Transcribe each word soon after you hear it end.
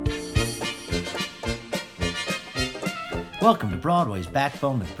Welcome to Broadway's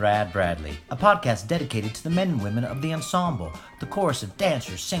Backbone with Brad Bradley, a podcast dedicated to the men and women of the ensemble, the chorus of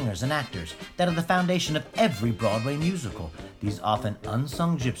dancers, singers, and actors that are the foundation of every Broadway musical. These often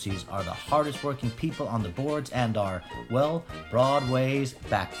unsung gypsies are the hardest working people on the boards and are, well, Broadway's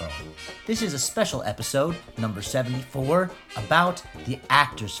backbone. This is a special episode, number 74, about the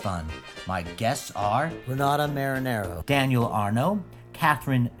Actors Fund. My guests are Renata Marinero, Daniel Arno,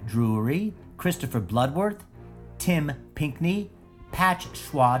 Catherine Drury, Christopher Bloodworth, Tim Pinkney, Patch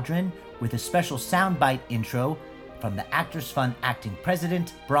Schwadron, with a special soundbite intro from the Actors Fund acting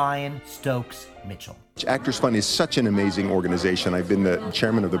president, Brian Stokes Mitchell. Actors Fund is such an amazing organization. I've been the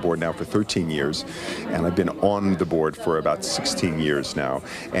chairman of the board now for 13 years, and I've been on the board for about 16 years now.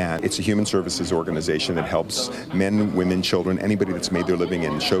 And it's a human services organization that helps men, women, children, anybody that's made their living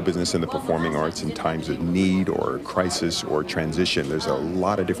in show business and the performing arts in times of need or crisis or transition. There's a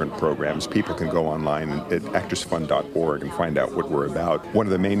lot of different programs. People can go online at actorsfund.org and find out what we're about. One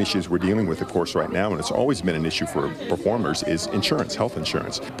of the main issues we're dealing with, of course, right now, and it's always been an issue for performers, is insurance, health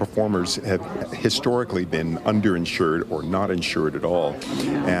insurance. Performers have historically been underinsured or not insured at all,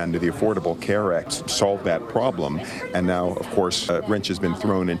 and the Affordable Care Act solved that problem, and now, of course, a wrench has been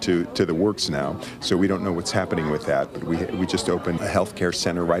thrown into the works now, so we don't know what's happening with that, but we just opened a healthcare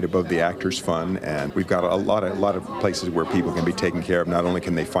center right above the Actors Fund, and we've got a lot of places where people can be taken care of. Not only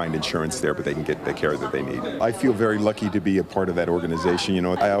can they find insurance there, but they can get the care that they need. I feel very lucky to be a part of that organization. You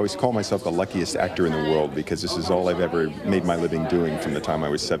know, I always call myself the luckiest actor in the world because this is all I've ever made my living doing from the time I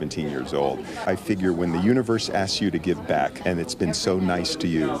was 17 years old. I figure when the universe asks you to give back and it's been so nice to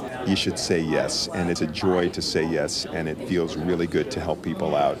you, you should say yes. And it's a joy to say yes, and it feels really good to help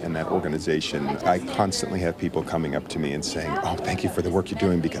people out. And that organization, I constantly have people coming up to me and saying, oh, thank you for the work you're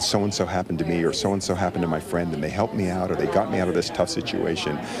doing because so-and-so happened to me or so-and-so happened to my friend and they helped me out or they got me out of this tough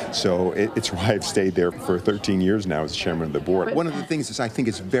situation. So it's why I've stayed there for 13 years now as chairman of the board. One of the things that I think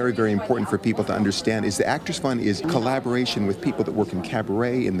is very, very important for people to understand is the Actors Fund is collaboration with people that work in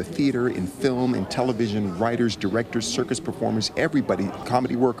cabaret, in the theater, in film, in television, writers, directors, circus performers, everybody,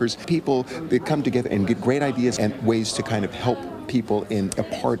 comedy workers, people that come together and get great ideas and ways to kind of help people in a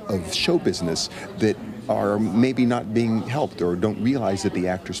part of show business that are maybe not being helped or don't realize that the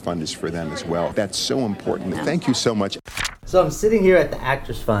Actors Fund is for them as well. That's so important. Thank you so much. So I'm sitting here at the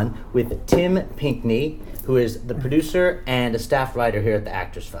Actors Fund with Tim Pinkney, who is the producer and a staff writer here at the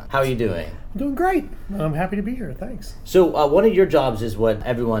Actors Fund. How are you doing? I'm doing great. I'm happy to be here. Thanks. So one of your jobs is what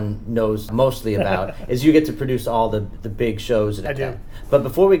everyone knows mostly about, is you get to produce all the big shows. I do. But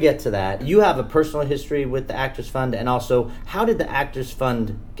before we get to that, you have a personal history with the Actors Fund, and also, how did the Actors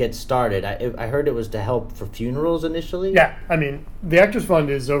Fund get started? I heard it was to help for funerals initially? Yeah, I mean, the Actors Fund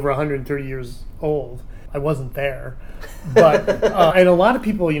is over 130 years old. I wasn't there, but and a lot of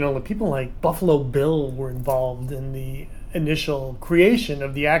people, people like Buffalo Bill were involved in the initial creation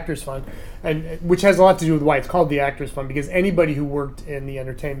of the Actors Fund, and which has a lot to do with why it's called the Actors Fund, because anybody who worked in the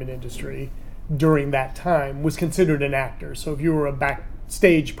entertainment industry during that time was considered an actor. So if you were a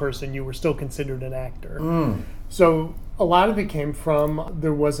backstage person, you were still considered an actor. So a lot of it came from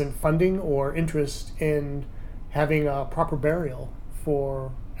there wasn't funding or interest in having a proper burial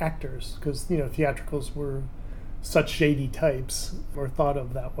for actors, because theatricals were such shady types, or thought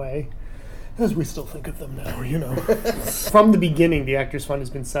of that way, as we still think of them now. From the beginning, the Actors Fund has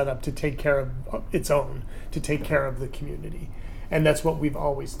been set up to take care of its own, to take care of the community, and that's what we've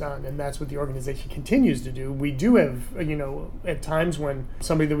always done, and that's what the organization continues to do. We do have, at times when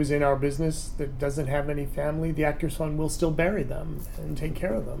somebody that was in our business that doesn't have any family, the Actors Fund will still bury them and take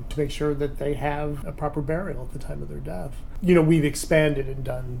care of them to make sure that they have a proper burial at the time of their death. We've expanded and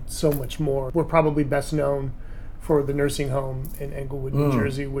done so much more. We're probably best known for the nursing home in Englewood, New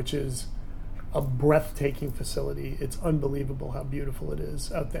Jersey, which is a breathtaking facility. It's unbelievable how beautiful it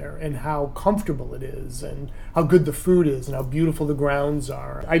is out there and how comfortable it is and how good the food is and how beautiful the grounds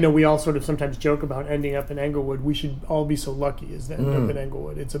are. I know we all sort of sometimes joke about ending up in Englewood. We should all be so lucky as to end up in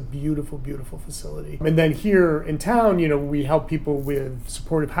Englewood. It's a beautiful, beautiful facility. And then here in town, we help people with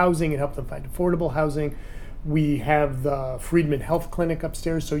supportive housing and help them find affordable housing. We have the Friedman Health Clinic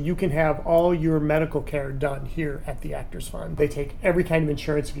upstairs, so you can have all your medical care done here at the Actors Fund. They take every kind of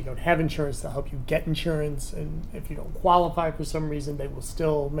insurance. If you don't have insurance, they'll help you get insurance. And if you don't qualify for some reason, they will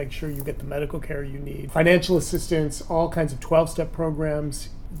still make sure you get the medical care you need. Financial assistance, all kinds of 12-step programs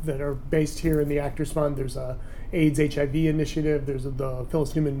that are based here in the Actors Fund. There's a AIDS HIV initiative. There's the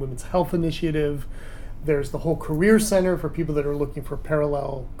Phyllis Newman Women's Health Initiative. There's the whole career center for people that are looking for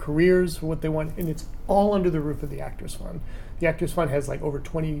parallel careers for what they want, and it's all under the roof of the Actors Fund. The Actors Fund has like over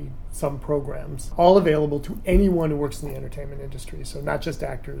 20-some programs, all available to anyone who works in the entertainment industry. So not just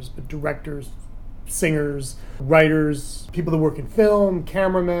actors, but directors, singers, writers, people that work in film,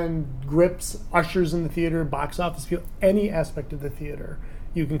 cameramen, grips, ushers in the theater, box office people, any aspect of the theater,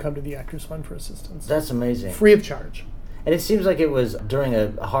 you can come to the Actors Fund for assistance. That's amazing. Free of charge. And it seems like it was during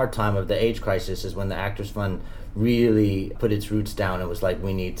a hard time of the AIDS crisis is when the Actors Fund really put its roots down and was like,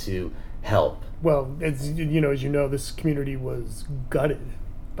 we need to help. Well, as you know, this community was gutted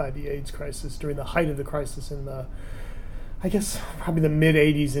by the AIDS crisis during the height of the crisis in the, I guess, probably the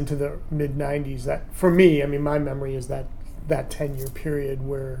mid-'80s into the mid-'90s. That, for me, I mean, my memory is that 10-year period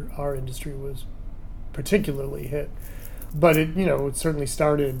where our industry was particularly hit. But it certainly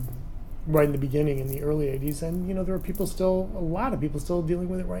started right in the beginning in the early 80s, and there are a lot of people still dealing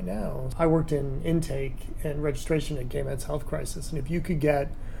with it right now. I worked in intake and registration at Gay Men's Health Crisis, and if you could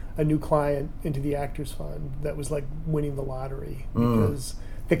get a new client into the Actors Fund, that was like winning the lottery, because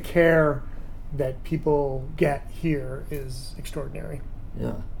the care that people get here is extraordinary.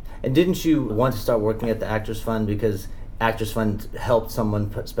 Yeah. And didn't you want to start working at the Actors Fund because Actors Fund helped someone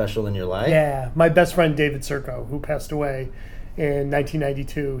put special in your life? Yeah. My best friend, David Serco, who passed away in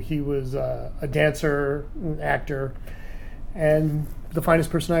 1992, he was a dancer, an actor, and the finest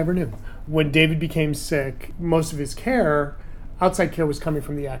person I ever knew. When David became sick, most of his care, outside care, was coming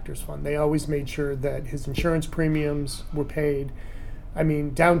from the Actors Fund. They always made sure that his insurance premiums were paid. I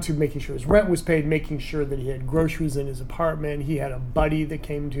mean, down to making sure his rent was paid, making sure that he had groceries in his apartment. He had a buddy that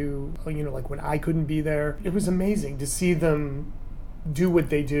came to, like when I couldn't be there. It was amazing to see them do what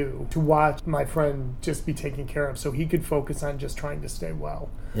they do, to watch my friend just be taken care of so he could focus on just trying to stay well.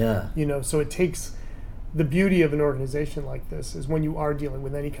 Yeah. So it takes, the beauty of an organization like this is when you are dealing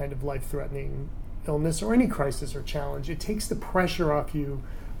with any kind of life-threatening illness or any crisis or challenge, it takes the pressure off you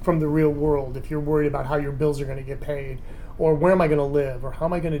from the real world. If you're worried about how your bills are going to get paid, or where am I going to live, or how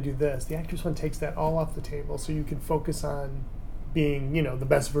am I going to do this, the Actors Fund takes that all off the table so you can focus on being, the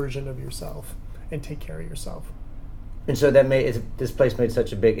best version of yourself and take care of yourself. And so this place made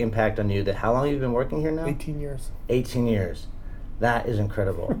such a big impact on you. That how long have you been working here now? 18 years. 18 years. That is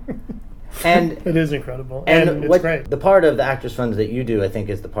incredible. And it is incredible. And it's great. The part of the Actors Funds that you do, I think,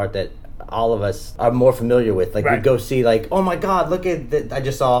 is the part that all of us are more familiar with. Like, right. We go see, like, oh my God, look at that. I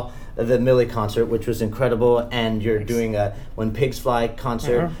just saw the Millie concert, which was incredible, and you're doing a When Pigs Fly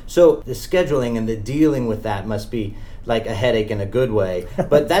concert. Uh-huh. So the scheduling and the dealing with that must be like a headache in a good way.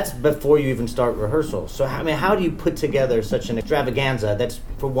 But that's before you even start rehearsal. So, how do you put together such an extravaganza that's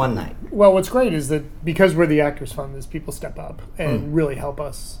for one night? Well, what's great is that because we're the Actors Fund, is people step up and really help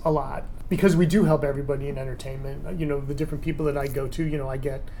us a lot. Because we do help everybody in entertainment. The different people that I go to, I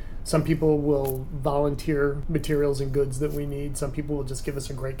get... Some people will volunteer materials and goods that we need. Some people will just give us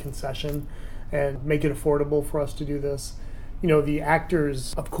a great concession and make it affordable for us to do this. The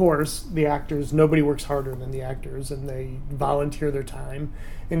actors, of course, nobody works harder than the actors, and they volunteer their time.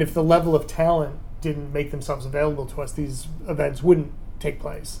 And if the level of talent didn't make themselves available to us, these events wouldn't take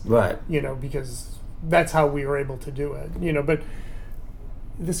place. Right. Because that's how we were able to do it. But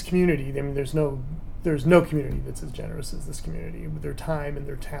this community, I mean, there's no community that's as generous as this community with their time and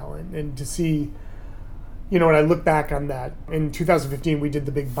their talent. And to see, when I look back on that, in 2015 we did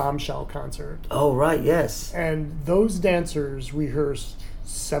the big Bombshell concert. Oh, right, yes. And those dancers rehearsed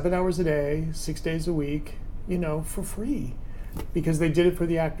 7 hours a day, 6 days a week, for free, because they did it for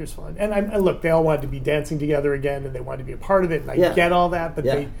the Actors Fund. And look, they all wanted to be dancing together again, and they wanted to be a part of it, and I get all that, but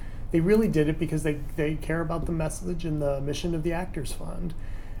they really did it because they care about the message and the mission of the Actors Fund.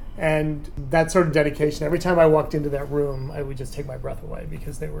 And that sort of dedication, every time I walked into that room, I would just take my breath away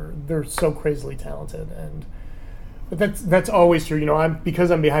because they're so crazily talented. But that's always true.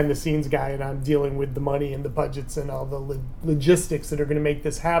 Because I'm behind the scenes guy and I'm dealing with the money and the budgets and all the logistics that are going to make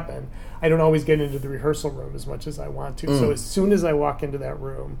this happen. I don't always get into the rehearsal room as much as I want to. So as soon as I walk into that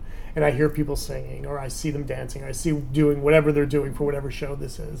room and I hear people singing, or I see them dancing, or I see doing whatever they're doing for whatever show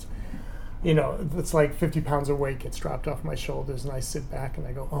this is, it's like 50 pounds of weight gets dropped off my shoulders, and I sit back and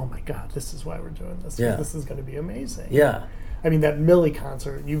I go, oh my God, this is why we're doing this. Yeah. This is going to be amazing. Yeah. I mean, that Millie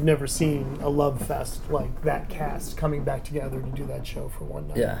concert, you've never seen a love fest like that cast coming back together to do that show for one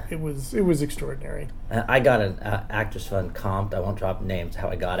night. Yeah. It was extraordinary. I got an Actors Fund comped. I won't drop names how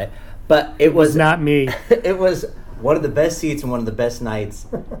I got it. But it was not me. It was one of the best seats and one of the best nights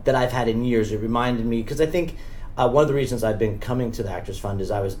that I've had in years. It reminded me, because I think... one of the reasons I've been coming to the Actors Fund is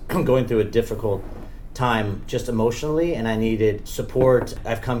I was going through a difficult time just emotionally, and I needed support.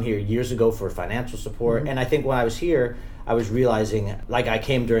 I've come here years ago for financial support, and I think when I was here, I was realizing, like, I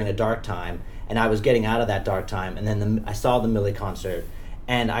came during a dark time, and I was getting out of that dark time, and then I saw the Millie concert,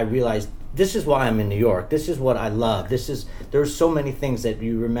 and I realized this is why I'm in New York. This is what I love. There's so many things that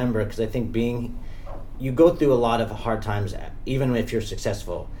you remember, because I think you go through a lot of hard times, even if you're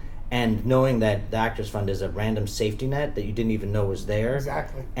successful. and knowing that the Actors Fund is a random safety net that you didn't even know was there.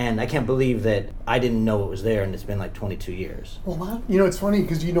 Exactly. And I can't believe that I didn't know it was there, and it's been like 22 years. Well, it's funny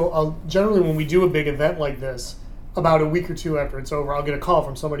because, generally when we do a big event like this, about a week or two after it's over, I'll get a call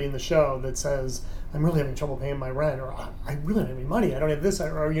from somebody in the show that says, I'm really having trouble paying my rent, or I really don't have any money, I don't have this,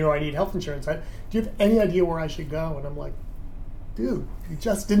 or I need health insurance. Do you have any idea where I should go? And I'm like, dude, you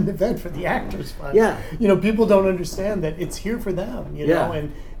just did an event for the Actors Fund. Yeah. People don't understand that it's here for them, know?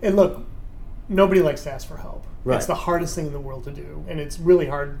 And look, nobody likes to ask for help. Right. It's the hardest thing in the world to do. And it's really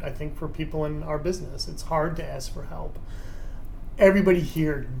hard, I think, for people in our business. It's hard to ask for help. Everybody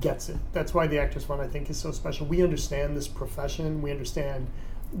here gets it. That's why the Actors Fund, I think, is so special. We understand this profession. We understand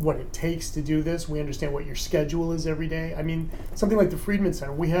what it takes to do this. We understand what your schedule is every day. I mean, something like the Friedman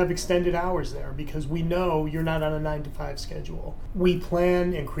Center, we have extended hours there because we know you're not on a 9-to-5 schedule. We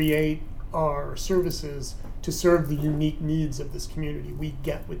plan and create our services to serve the unique needs of this community. We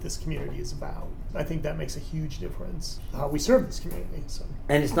get what this community is about. I think that makes a huge difference, how we serve this community. So.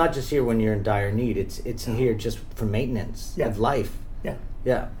 And it's not just here when you're in dire need. It's here just for maintenance of life. Yeah.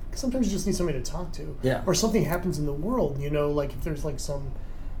 Yeah. Sometimes you just need somebody to talk to. Yeah. Or something happens in the world, like if there's like some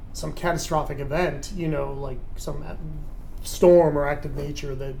catastrophic event, like some storm or act of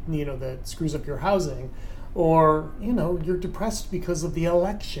nature that, that screws up your housing. Or, you're depressed because of the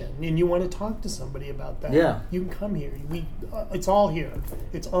election and you want to talk to somebody about that. Yeah. You can come here. It's all here.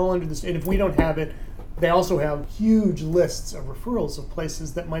 It's all under this. And if we don't have it, they also have huge lists of referrals of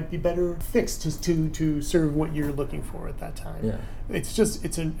places that might be better fixed to serve what you're looking for at that time. Yeah. It's just,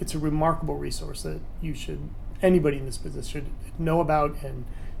 it's a remarkable resource that anybody in this business should know about and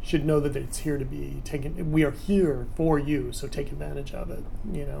should know that it's here to be taken. We are here for you, so take advantage of it,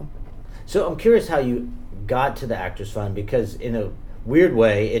 So I'm curious how you got to the Actors Fund, because in a weird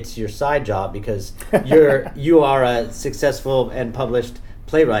way, it's your side job because you are a successful and published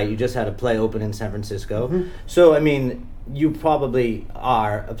playwright. You just had a play open in San Francisco. Mm-hmm. So, I mean, you probably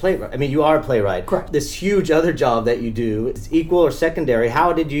are a playwright. I mean, you are a playwright. Correct. This huge other job that you do is equal or secondary.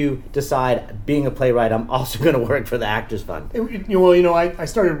 How did you decide, being a playwright, I'm also going to work for the Actors Fund? I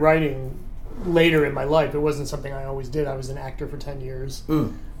started writing later in my life. It wasn't something I always did. I was an actor for 10 years.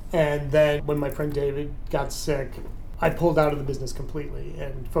 Mm. And then when my friend David got sick, I pulled out of the business completely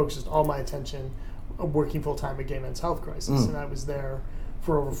and focused all my attention on working full-time at Gay Men's Health Crisis. And I was there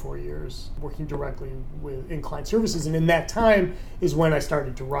for over 4 years, working directly in client services. And in that time is when I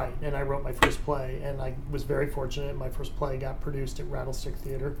started to write. And I wrote my first play, and I was very fortunate. My first play got produced at Rattlestick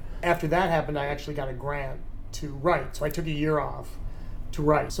Theater. After that happened, I actually got a grant to write. So I took a year off to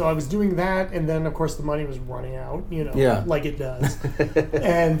write. So I was doing that, and then, of course, the money was running out, like it does.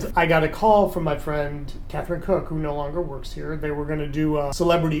 And I got a call from my friend, Catherine Cook, who no longer works here. They were going to do a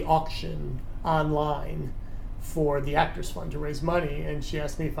celebrity auction online for the Actors Fund to raise money, and she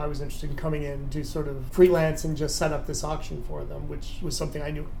asked me if I was interested in coming in to sort of freelance and just set up this auction for them, which was something I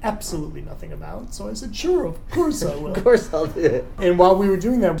knew absolutely nothing about. So I said, sure, of course I will. Of course I'll do it. And while we were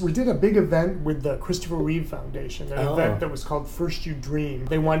doing that, we did a big event with the Christopher Reeve Foundation, an event that was called First You Dream.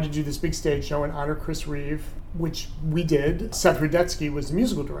 They wanted to do this big stage show and honor Chris Reeve, which we did. Seth Rudetsky was the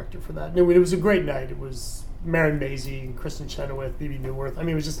musical director for that. And it was a great night. It was Marin Maisie, Kristen Chenoweth, Bebe Neuwirth. I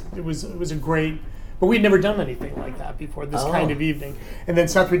mean, it was a great. But we'd never done anything like that before, this kind of evening. And then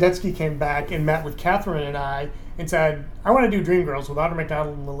Seth Rudetsky came back and met with Catherine and I and said, I want to do Dreamgirls with Audra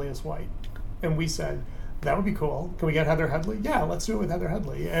McDonald and Lillias White. And we said, that would be cool. Can we get Heather Headley? Yeah, let's do it with Heather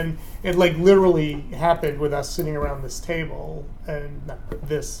Headley. And it literally happened with us sitting around this table, and not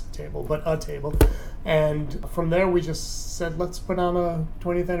this table, but a table. And from there we just said, let's put on a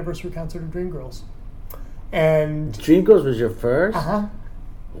 20th anniversary concert of Dreamgirls. And Dreamgirls was your first? Uh-huh.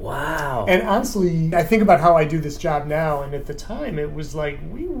 Wow. And honestly, I think about how I do this job now, and at the time it was like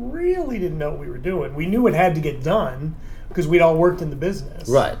we really didn't know what we were doing. We knew it had to get done because we'd all worked in the business.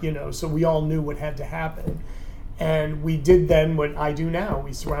 Right. So we all knew what had to happen. And we did then what I do now.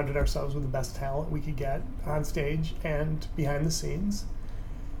 We surrounded ourselves with the best talent we could get on stage and behind the scenes.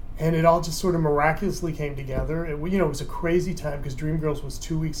 And it all just sort of miraculously came together. It was a crazy time because Dreamgirls was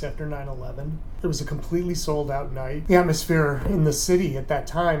 2 weeks after 9/11. It was a completely sold out night. The atmosphere in the city at that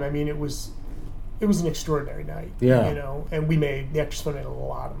time, I mean, it was an extraordinary night. Yeah. And the Actors Fund made a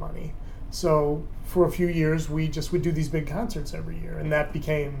lot of money. So for a few years, we just would do these big concerts every year, and that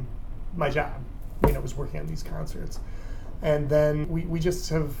became my job. Was working on these concerts. And then we just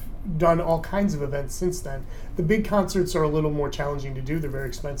have done all kinds of events since then. The big concerts are a little more challenging to do. They're very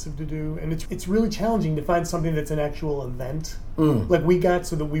expensive to do. And it's really challenging to find something that's an actual event. Like we got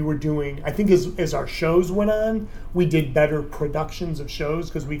so that we were doing, I think as our shows went on, we did better productions of shows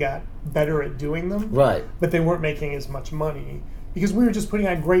because we got better at doing them. Right. But they weren't making as much money. because we were just putting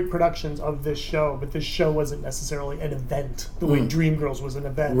on great productions of this show, but this show wasn't necessarily an event the way Dreamgirls was an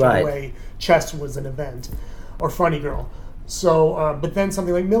event, or the way Chess was an event, or Funny Girl. So, but then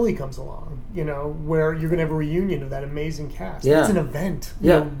something like Millie comes along, you know, where you're going to have a reunion of that amazing cast. Yeah. It's an event.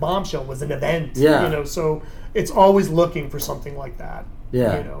 Yeah. You know, Bombshell was an event. Yeah. You know, so it's always looking for something like that.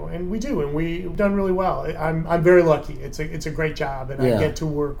 Yeah. You know, and we do, and we've done really well. I'm very lucky. It's a great job, and I get to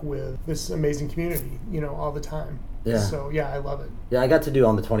work with this amazing community, you know, all the time. Yeah. So yeah, I love it. Yeah, I got to do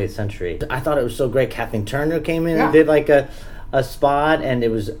On the 20th Century. I thought it was so great. Kathleen Turner came in Yeah. and did like a spot, and it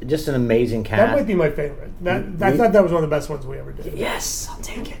was just an amazing cast. That might be my favorite. I thought that was one of the best ones we ever did. Yes, I'll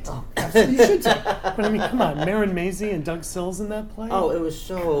take it. Oh, you should take it. But I mean, come on, Marin Maisie and Doug Sills in that play. Oh, it was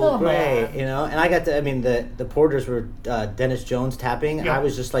so Come great, on. you know. And I got to. I mean, the porters were Dennis Jones tapping. Yeah. I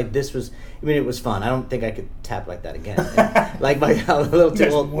was just like, this was. I mean, it was fun. I don't think I could tap like that again. Like my a little too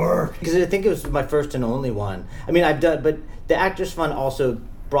Just old. work. Because I think it was my first and only one. I mean, I've done, but the Actors Fund also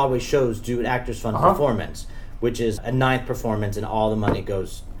Broadway shows do an Actors Fund performance, which is a 9th performance, and all the money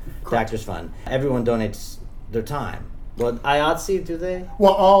goes to Actors Fund. Everyone donates their time. Well, IATSE, do they?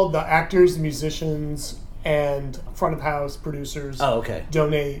 Well, all the actors, musicians, and front of house producers Oh, okay.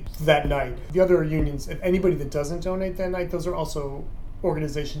 donate that night. The other unions, if anybody that doesn't donate that night, those are also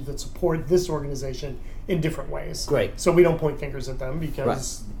organizations that support this organization in different ways. Great. So we don't point fingers at them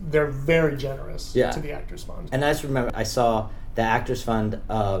because they're very generous Yeah. to the Actors Fund. And I just remember I saw the Actors Fund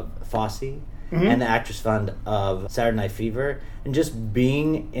of Fosse and the Actors Fund of Saturday Night Fever, and just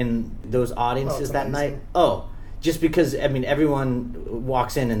being in those audiences it's that amazing. night. Just because, I mean, everyone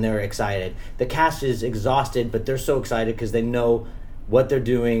walks in and they're excited. The cast is exhausted, but they're so excited because they know what they're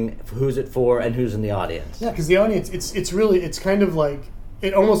doing, who's it for, and who's in the audience. Yeah, because the audience, it's kind of like,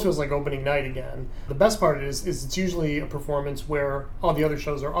 it almost feels like opening night again. The best part is it's usually a performance where all the other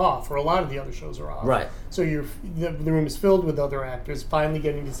shows are off, or a lot of the other shows are off. Right. So the room is filled with other actors finally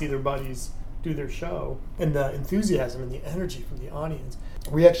getting to see their buddies do their show, and the enthusiasm and the energy from the audience.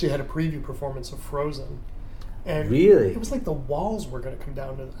 We actually had a preview performance of Frozen. And Really? it was like the walls were going to come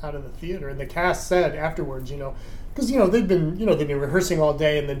down out of the theater, and the cast said afterwards, you know, because they've been rehearsing all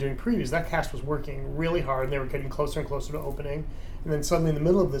day and then doing previews. That cast was working really hard, and they were getting closer and closer to opening. And then suddenly, in the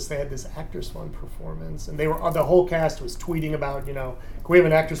middle of this, they had this Actors Fund performance, and the whole cast was tweeting about, you know, can we have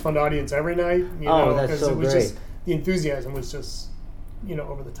an Actors Fund audience every night? You know, that's so it was great. just the enthusiasm was just, you know,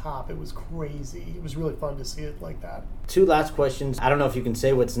 over the top. It was crazy. It was really fun to see it like that. 2 last questions. I don't know if you can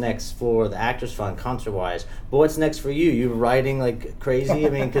say what's next for the Actors Fund concert-wise, but what's next for you? You're writing like crazy? I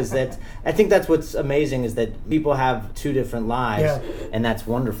mean, because I think that's what's amazing is that people have 2 different lives, and that's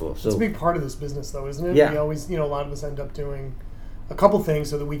wonderful. So It's a big part of this business, though, isn't it? Yeah. We always, you know, a lot of us end up doing a couple things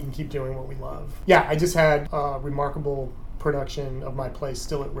so that we can keep doing what we love. Yeah, I just had a remarkable production of my play,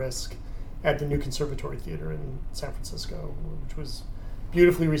 Still at Risk, at the New Conservatory Theater in San Francisco, which was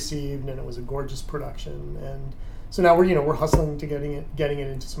beautifully received, and it was a gorgeous production. And so now we're hustling to getting it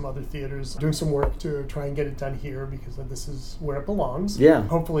into some other theaters, doing some work to try and get it done here because this is where it belongs. Yeah.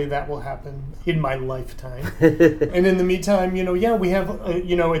 Hopefully that will happen in my lifetime. And in the meantime, you know, we have,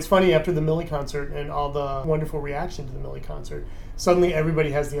 it's funny, after the Millie concert and all the wonderful reaction to the Millie concert, suddenly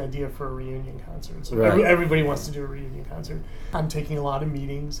everybody has the idea for a reunion concert. So Right. everybody wants to do a reunion concert. I'm taking a lot of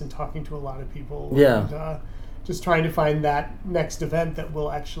meetings and talking to a lot of people. Yeah. And, just trying to find that next event that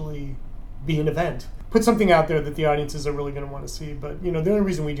will actually be an event. Put something out there that the audiences are really going to want to see. But, you know, the only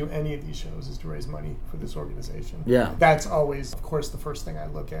reason we do any of these shows is to raise money for this organization. Yeah. That's always, of course, the first thing I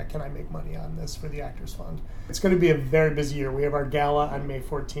look at. Can I make money on this for the Actors Fund? It's going to be a very busy year. We have our gala on May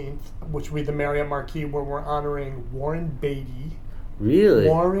 14th, which will be the Marriott Marquis, where we're honoring Warren Beatty. Really?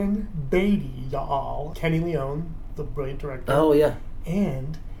 Warren Beatty, y'all. Kenny Leon, the brilliant director. Oh, yeah.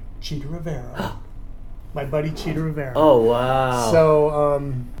 And Cheetah Rivera. My buddy Cheetah Rivera. Oh, wow. So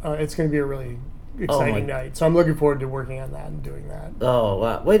it's going to be a really exciting my- night. So I'm looking forward to working on that and doing that. Oh,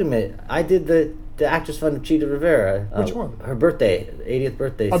 wow. Wait a minute. I did the Actors Fund of Cheetah Rivera. Which one? Her birthday, 80th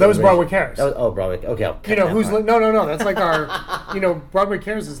birthday. Oh, that was celebration. Broadway Cares. That was, Broadway. Okay, I'll cut You know, that who's part. no. That's like our, Broadway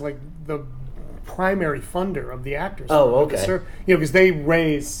Cares is like the primary funder of the Actors Fund. Oh, okay. Because they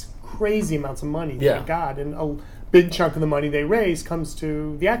raise crazy amounts of money, Yeah. thank God. And a big chunk of the money they raise comes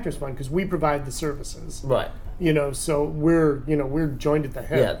to the Actors Fund because we provide the services. Right. You know, so we're joined at the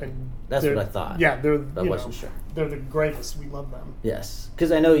hip. Yeah, and that's they're- what I thought. Yeah, they're. I wasn't sure. They're the greatest. We love them. Yes,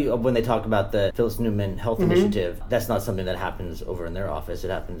 because I know when they talk about the Phyllis Newman Health Mm-hmm. Initiative, that's not something that happens over in their office. It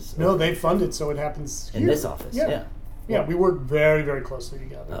happens No, they fund it, so it happens in here. this office. Yeah. Yeah, we work very, very closely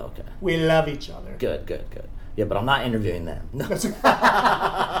together. Oh, okay. We love each other. Good. Yeah, but I'm not interviewing them. No. They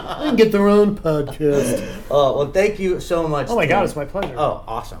can get their own podcast. Oh, well, thank you so much. Oh my Tim. God, it's my pleasure. Oh,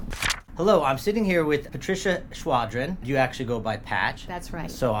 awesome. Hello, I'm sitting here with Patricia Schwadron. You actually go by Patch. That's right.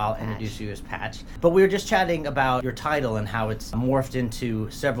 So I'll introduce you as Patch. But we were just chatting about your title and how it's morphed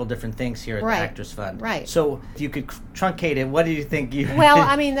into several different things here at the Actors Fund. Right. So if you could truncate it, what do you think you... Well,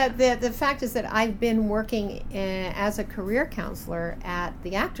 I mean, the fact is that I've been working as a career counselor at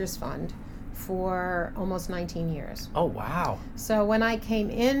the Actors Fund for almost 19 years. Oh, wow. So when I came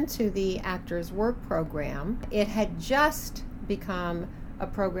into the Actors Work Program, it had just become a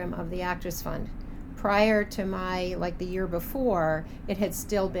program of the Actors Fund. Prior to the year before, it had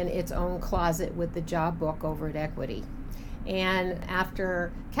still been its own closet with the job book over at Equity. And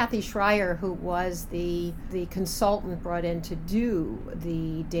after Kathy Schreier, who was the consultant brought in to do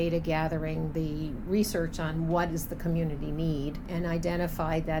the data gathering, the research on what does the community need, and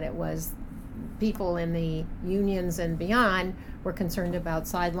identified that it was people in the unions and beyond were concerned about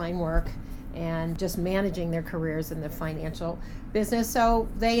sideline work and just managing their careers in the financial business. So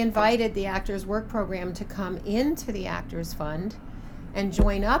they invited the Actors Work Program to come into the Actors Fund and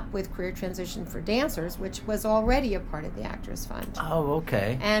join up with Career Transition for Dancers, which was already a part of the Actors Fund. Oh,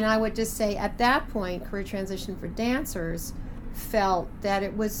 okay. And I would just say at that point, Career Transition for Dancers felt that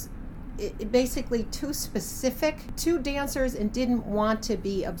it was basically too specific to dancers and didn't want to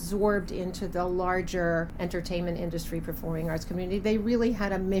be absorbed into the larger entertainment industry, performing arts community. They really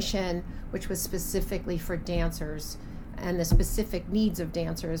had a mission which was specifically for dancers and the specific needs of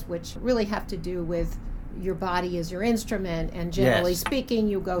dancers, which really have to do with your body as your instrument, and generally speaking,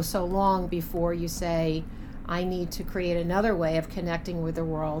 you go so long before you say, I need to create another way of connecting with the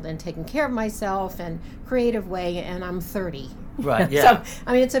world and taking care of myself and creative way, and I'm 30. Right, yeah. So,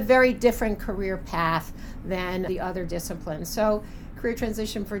 I mean, it's a very different career path than the other disciplines. So Career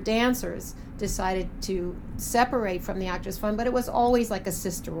Transition for Dancers decided to separate from the Actors Fund, but it was always like a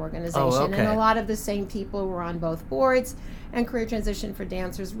sister organization. Oh, okay. And a lot of the same people were on both boards, and Career Transition for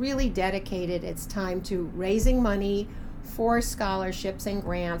Dancers really dedicated its time to raising money for scholarships and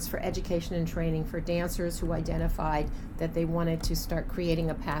grants for education and training for dancers who identified that they wanted to start creating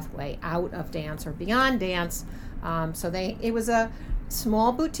a pathway out of dance or beyond dance. It was a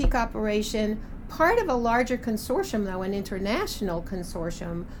small boutique operation, part of a larger consortium, though, an international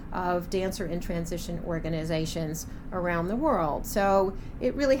consortium of dancer in transition organizations around the world. So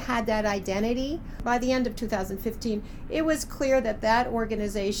it really had that identity. By the end of 2015, it was clear that that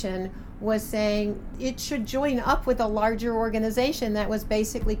organization was saying it should join up with a larger organization that was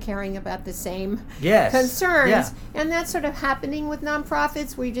basically caring about the same concerns. Yeah. And that's sort of happening with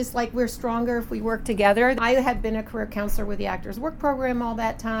nonprofits. We're stronger if we work together. I had been a career counselor with the Actors Work Program all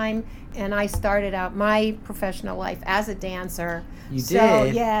that time, and I started out my professional life as a dancer. You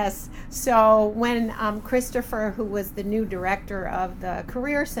did? Yes. So when Christopher, who was the new director of the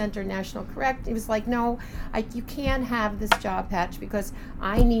Career Center, National Correct, he was like, no, you can't have this job, Patch, because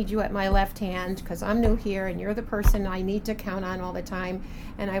I need you at my left hand because I'm new here and you're the person I need to count on all the time.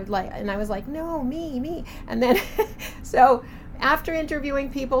 And I was like, no, me. And then, so after interviewing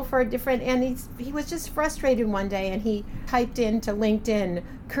people for he was just frustrated one day, and he typed into LinkedIn,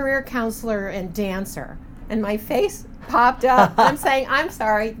 career counselor and dancer. And my face popped up. I'm saying, I'm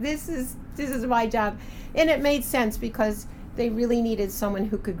sorry, this is my job. And it made sense because they really needed someone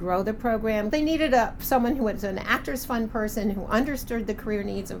who could grow the program. They needed someone who was an Actors Fund person who understood the career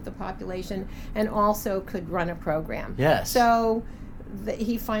needs of the population and also could run a program. Yes. So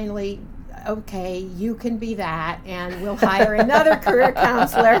he finally, okay, you can be that, and we'll hire another career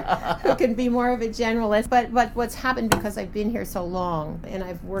counselor who can be more of a generalist. But what's happened, because I've been here so long and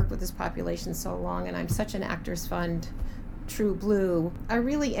I've worked with this population so long, and I'm such an Actors Fund true blue, I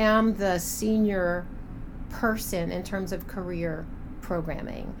really am the senior person in terms of career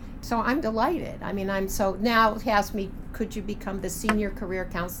programming. So I'm delighted. I mean, now he asked me, could you become the senior career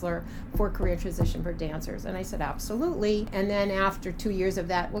counselor for Career Transition for Dancers? And I said, absolutely. And then after 2 years of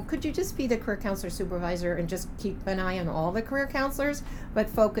that, well, could you just be the career counselor supervisor and just keep an eye on all the career counselors, but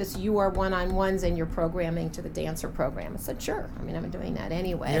focus your one-on-ones and your programming to the dancer program? I said, sure. I mean, I've been doing that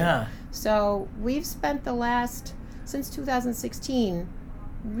anyway. Yeah. So we've spent since 2016,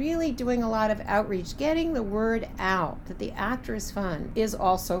 really doing a lot of outreach, getting the word out that the Actors Fund is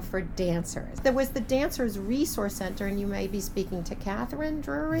also for dancers. There was the Dancers Resource Center, and you may be speaking to Catherine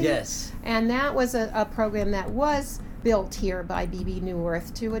Drury. Yes. And that was a program that was built here by BB New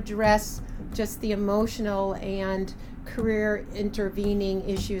Earth to address just the emotional and career intervening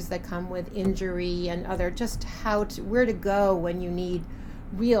issues that come with injury and other, just where to go when you need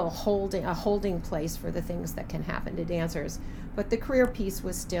a holding place for the things that can happen to dancers. But the career piece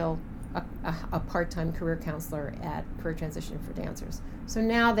was still a part-time career counselor at Career Transition for Dancers. So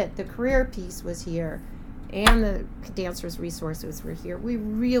now that the career piece was here, and the Dancers Resources were here,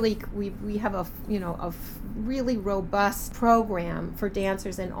 we have a really robust program for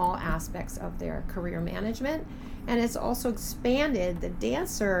dancers in all aspects of their career management. And it's also expanded. The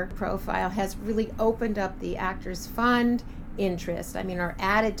dancer profile has really opened up the Actors Fund interest, or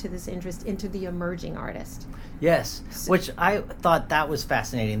added to this interest into the emerging artist. Yes, which I thought that was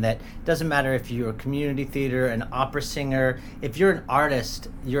fascinating, that it doesn't matter if you're a community theater, an opera singer, if you're an artist,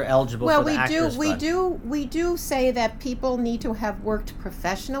 you're eligible for the Actors Fund. We do say that people need to have worked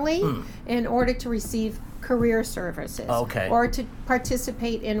professionally in order to receive career services or to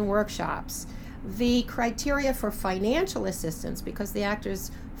participate in workshops. The criteria for financial assistance, because the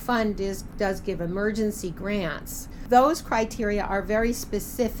Actors Fund does give emergency grants, those criteria are very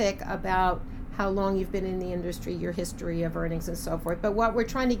specific about how long you've been in the industry, your history of earnings, and so forth. But what we're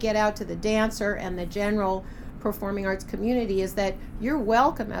trying to get out to the dancer and the general performing arts community is that you're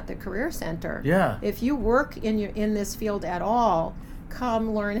welcome at the Career Center. Yeah. If you work in this field at all,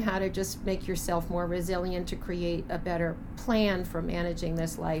 come learn how to just make yourself more resilient to create a better plan for managing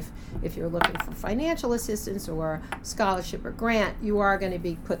this life. If you're looking for financial assistance or scholarship or grant, you are going to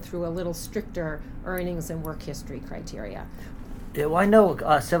be put through a little stricter earnings and work history criteria. Yeah, well, I know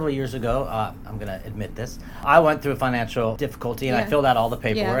several years ago, I'm going to admit this, I went through a financial difficulty and I filled out all the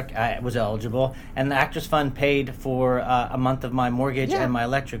paperwork. I was eligible, and the Actors Fund paid for a month of my mortgage and my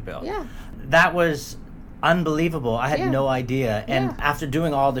electric bill. Yeah. That was unbelievable. I had no idea. And after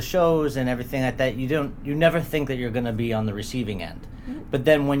doing all the shows and everything like that, you never think that you're going to be on the receiving end. But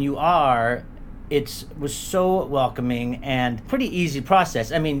then when you are, it was so welcoming and pretty easy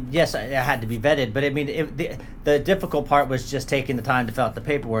process. I mean, yes, I had to be vetted, but I mean, the difficult part was just taking the time to fill out the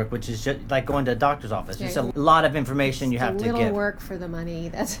paperwork, which is just like going to a doctor's office. It's a lot of information you have to give. A little work for the money.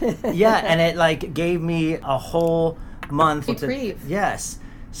 That's yeah, and it gave me a whole month. Reprieve. Yes.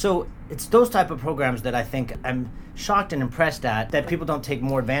 So it's those type of programs that I think I'm shocked and impressed at, that people don't take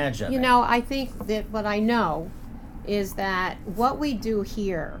more advantage of. I think that what I know is that what we do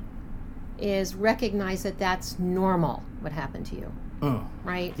here is recognize that that's normal, what happened to you.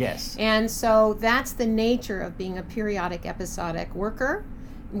 Right? Yes. And so that's the nature of being a periodic episodic worker.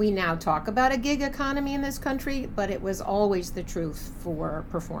 We now talk about a gig economy in this country, but it was always the truth for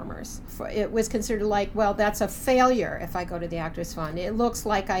performers. It was considered like, well, that's a failure if I go to the Actors Fund. It looks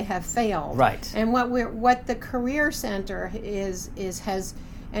like I have failed. Right. And what the Career Center has,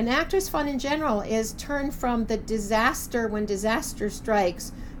 and Actors Fund in general, is turned from the disaster, when disaster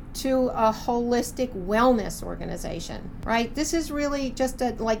strikes, to a holistic wellness organization, right? This is really just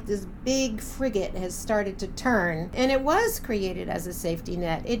this big frigate has started to turn, and it was created as a safety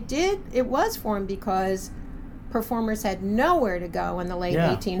net. It was formed because performers had nowhere to go in the late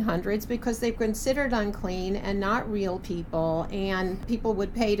 1800s because they were considered unclean and not real people, and people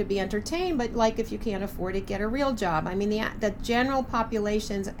would pay to be entertained, but if you can't afford it, get a real job. I mean, the general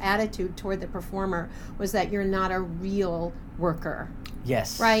population's attitude toward the performer was that you're not a real worker.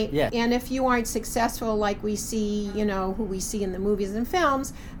 Yes. Right? Yeah. And if you aren't successful like we see, who we see in the movies and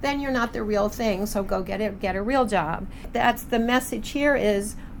films, then you're not the real thing, so go get a real job. That's the message here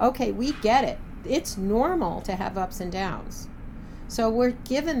is, okay, we get it. It's normal to have ups and downs. So we're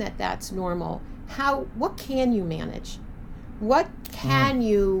given that that's normal. What can you manage? What can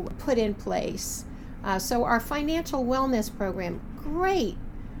you put in place? So our financial wellness program, great.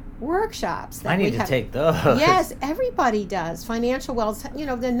 Workshops that I need to take those. Yes, everybody does. Financial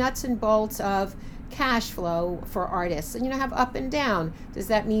wellness, the nuts and bolts of cash flow for artists. And have up and down. Does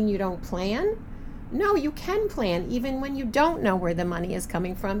that mean you don't plan? No, you can plan even when you don't know where the money is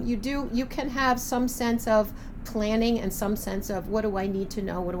coming from. You can have some sense of planning and some sense of what do I need to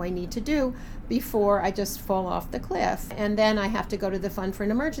know, what do I need to do before I just fall off the cliff. And then I have to go to the fund for an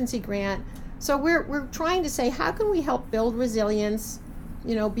emergency grant. So we're trying to say, how can we help build resilience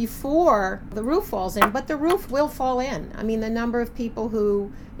before the roof falls in, but the roof will fall in. I mean, the number of people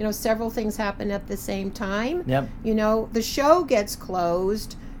who, several things happen at the same time. Yep. The show gets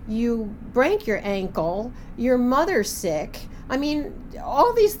closed, you break your ankle, your mother's sick. I mean,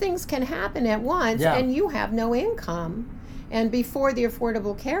 all these things can happen at once, and you have no income. And before the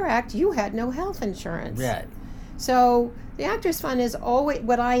Affordable Care Act, you had no health insurance. Right. So the Actors Fund is always,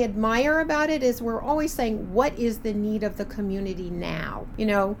 what I admire about it is we're always saying, what is the need of the community now?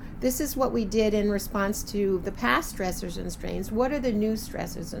 This is what we did in response to the past stressors and strains. What are the new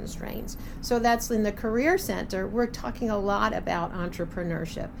stressors and strains? So that's in the Career Center. We're talking a lot about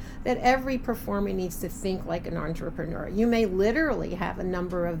entrepreneurship, that every performer needs to think like an entrepreneur. You may literally have a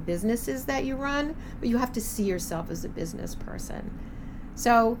number of businesses that you run, but you have to see yourself as a business person.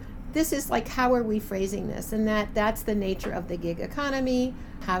 So this is like, how are we phrasing this? And that's the nature of the gig economy.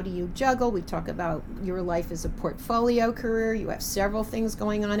 How do you juggle? We talk about your life as a portfolio career. You have several things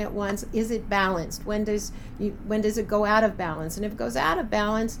going on at once. Is it balanced? When does it go out of balance? And if it goes out of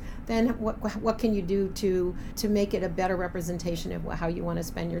balance, then what can you do to make it a better representation of how you want to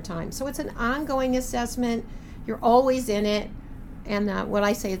spend your time? So it's an ongoing assessment. You're always in it. And what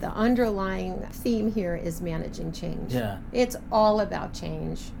I say, the underlying theme here is managing change. Yeah. It's all about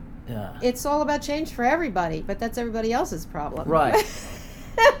change. Yeah. It's all about change for everybody, but that's everybody else's problem. Right.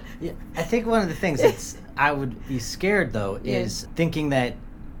 Yeah, I think one of the things that's I would be scared though is thinking that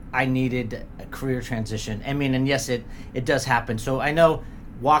I needed a career transition. I mean, and yes, it does happen. So I know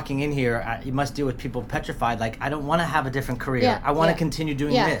walking in here, you must deal with people petrified. Like, I don't want to have a different career. Yeah, I want to continue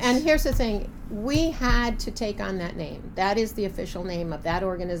doing this. Yeah, and here's the thing. We had to take on that name. That is the official name of that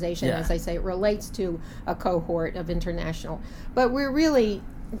organization. Yeah. As I say, it relates to a cohort of international. But we're really,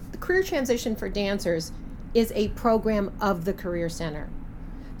 the Career Transition for Dancers is a program of the Career Center.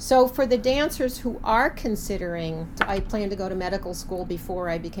 So for the dancers who are considering, I planned to go to medical school before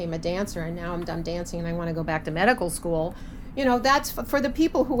I became a dancer, and now I'm done dancing and I want to go back to medical school. You know, that's for the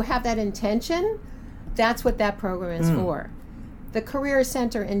people who have that intention. That's what that program is for. The Career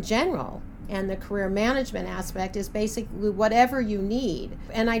Center in general and the career management aspect is basically whatever you need.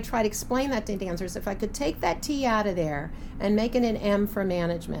 And I try to explain that to dancers. If I could take that T out of there and make it an M for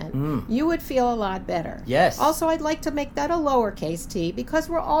management, you would feel a lot better. Yes. Also, I'd like to make that a lowercase t because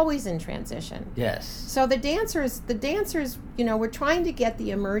we're always in transition. Yes. So the dancers, you know, we're trying to get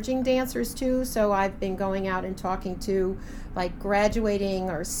the emerging dancers too. So I've been going out and talking to like graduating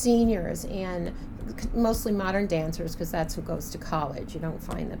or seniors and mostly modern dancers, because that's who goes to college. You don't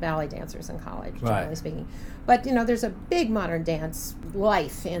find the ballet dancers in college, generally speaking. But you know, there's a big modern dance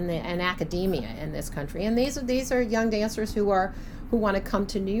life in academia in this country, and these are young dancers who want to come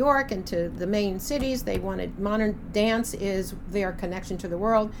to New York and to the main cities. They wanted modern dance is their connection to the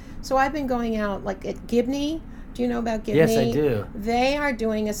world. So I've been going out like at Gibney. Do you know about Gibney? Yes, I do. They are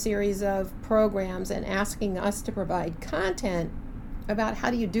doing a series of programs and asking us to provide content about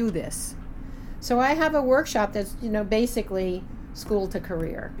how do you do this. So I have a workshop that's, you know, basically school to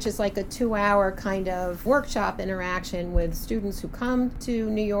career, which is like a 2-hour kind of workshop interaction with students who come to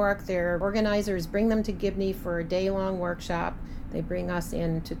New York. Their organizers bring them to Gibney for a day-long workshop. They bring us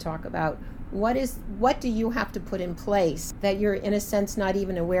in to talk about what do you have to put in place that you're in a sense not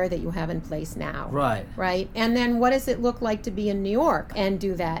even aware that you have in place now. Right. And then what does it look like to be in New York and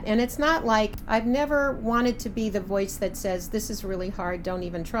do that? And it's not like, I've never wanted to be the voice that says this is really hard, don't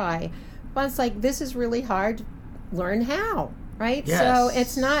even try. But it's like, this is really hard, learn how. Right? Yes. So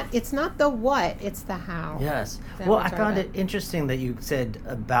it's not the what, it's the how. Yes. Well, I found it interesting that you said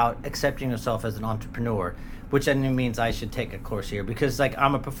about accepting yourself as an entrepreneur, which then means I should take a course here, because like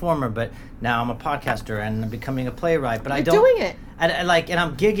I'm a performer, but now I'm a podcaster and I'm becoming a playwright, but I don't doing it. And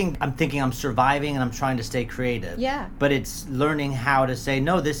I'm gigging, I'm thinking I'm surviving and I'm trying to stay creative. Yeah. But it's learning how to say,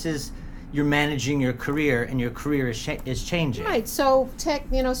 no, you're managing your career and your career is changing. Right. So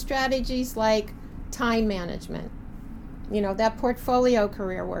strategies like time management. You know, that portfolio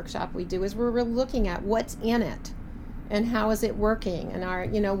career workshop we do is we're looking at what's in it and how is it working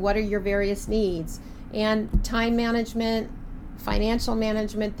and what are your various needs, and time management, financial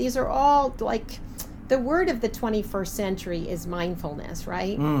management. These are all like the word of the 21st century is mindfulness,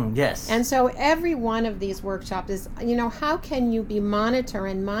 right? Yes. And so every one of these workshops is, how can you be monitor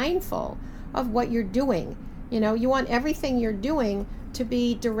and mindful of what you're doing? You want everything you're doing to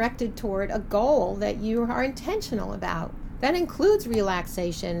be directed toward a goal that you are intentional about. That includes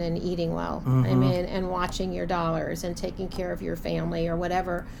relaxation and eating well, and watching your dollars and taking care of your family or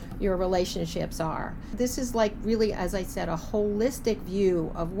whatever your relationships are. This is like really, as I said, a holistic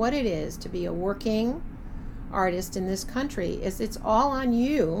view of what it is to be a working artist in this country. It's all on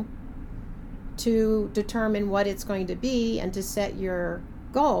you to determine what it's going to be and to set your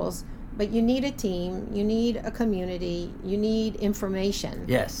goals. But you need a team, you need a community, you need information.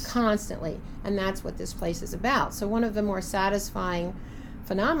 Yes. Constantly. And that's what this place is about. So one of the more satisfying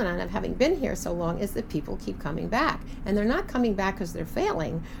phenomenon of having been here so long is that people keep coming back. And they're not coming back because they're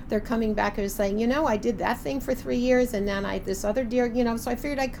failing. They're coming back as saying, I did that thing for 3 years and then this other deal, so I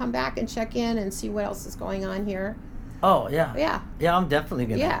figured I'd come back and check in and see what else is going on here. Oh, yeah. Yeah. Yeah, I'm definitely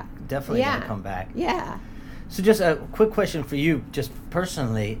going to come back. Yeah. So just a quick question for you, just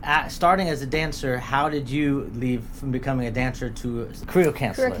personally. Starting as a dancer, how did you leave from becoming a dancer to a career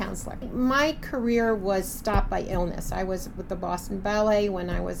counselor? Career counselor. My career was stopped by illness. I was with the Boston Ballet when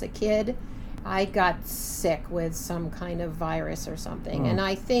I was a kid, I got sick with some kind of virus or something. And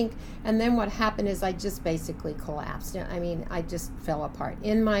I think, and then what happened is I just basically collapsed. I mean, I just fell apart.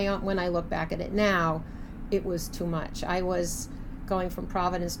 In my own, when I look back at it now, it was too much. I was going from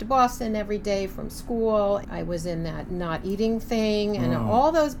Providence to Boston every day from school. I was in that not eating thing and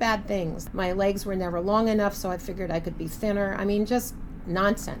all those bad things. My legs were never long enough, so I figured I could be thinner. I mean, just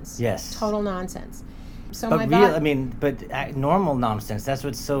nonsense. Yes. Total nonsense. So but normal nonsense. That's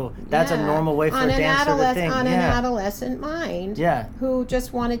what's so. That's a normal way for a dancer to think. On an adolescent mind. Yeah. Who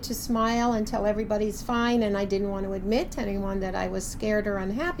just wanted to smile and tell everybody's fine, and I didn't want to admit to anyone that I was scared or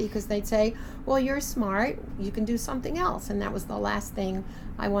unhappy because they'd say, "Well, you're smart. You can do something else," and that was the last thing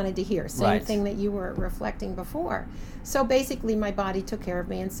I wanted to hear. Same thing that you were reflecting before. So basically, my body took care of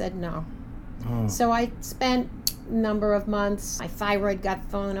me and said no. So I spent number of months, my thyroid got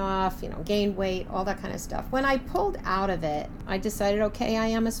thrown off, gained weight, all that kind of stuff. When I pulled out of it, I decided, okay, I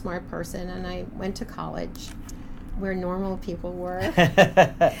am a smart person, and I went to college where normal people were.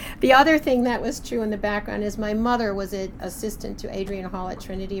 The other thing that was true in the background is my mother was an assistant to Adrian Hall at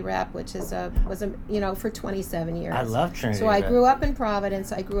Trinity Rep, which was for 27 years. I love Trinity So Rep. I grew up in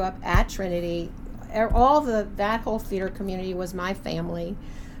Providence. I grew up at Trinity. That whole theater community was my family.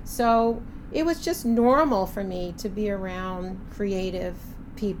 So it was just normal for me to be around creative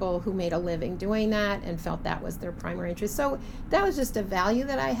people who made a living doing that and felt that was their primary interest. So that was just a value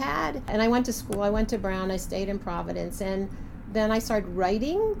that I had. And I went to school. I went to Brown. I stayed in Providence. And then I started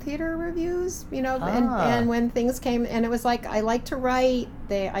writing theater reviews, and when things came, and it was like, I like to write.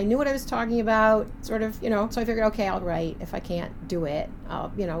 I knew what I was talking about, sort of, so I figured, okay, I'll write. If I can't do it,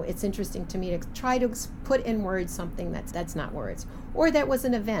 it's interesting to me to try to put in words something that's not words. Or that was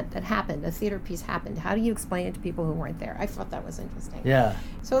an event that happened, a theater piece happened. How do you explain it to people who weren't there? I thought that was interesting. Yeah.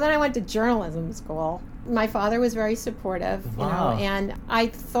 So then I went to journalism school. My father was very supportive, and I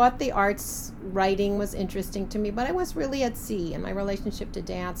thought the arts writing was interesting to me, but I was really at sea in my relationship to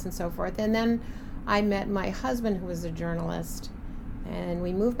dance and so forth. And then I met my husband, who was a journalist, and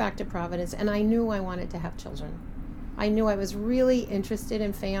we moved back to Providence, and I knew I wanted to have children. I knew I was really interested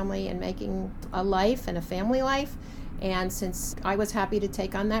in family and making a life and a family life. And since I was happy to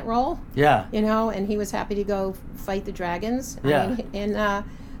take on that role, and he was happy to go fight the dragons.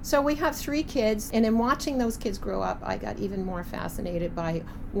 So we have 3 kids, and in watching those kids grow up, I got even more fascinated by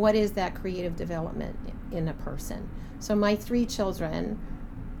what is that creative development in a person. So my 3 children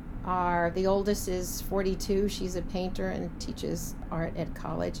the oldest is 42. She's a painter and teaches art at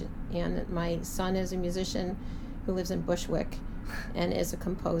college. And my son is a musician who lives in Bushwick and is a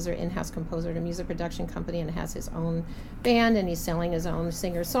composer, in-house composer at a music production company, and has his own band, and he's selling his own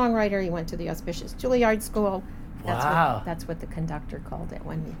singer-songwriter. He went to the auspicious Juilliard School. That's what the conductor called it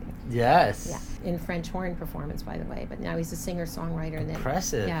one meeting. Yes. Yeah, in French horn performance, by the way. But now he's a singer-songwriter.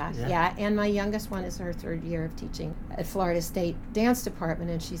 Impressive. Yeah. And my youngest one is her 3rd year of teaching at Florida State Dance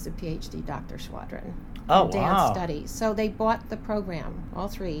Department, and she's a PhD Dr. Schwadron. Dance studies. So they bought the program, all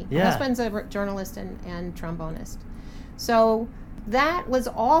 3. Yeah. My husband's a journalist and trombonist. So that was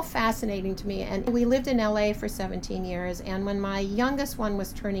all fascinating to me. And we lived in LA for 17 years. And when my youngest one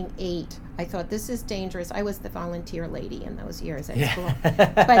was turning 8, I thought, this is dangerous. I was the volunteer lady in those years at school.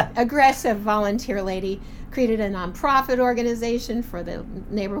 But aggressive volunteer lady. Created a nonprofit organization for the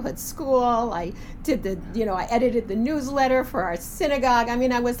neighborhood school. I did I edited the newsletter for our synagogue. I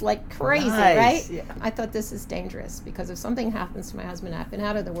mean, I was like crazy, right? Yeah. I thought, this is dangerous, because if something happens to my husband, I've been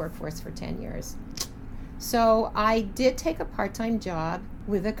out of the workforce for 10 years. So I did take a part-time job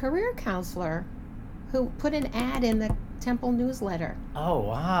with a career counselor who put an ad in the Temple newsletter. Oh,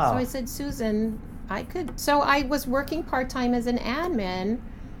 wow. So I said, Susan, I could. So I was working part-time as an admin,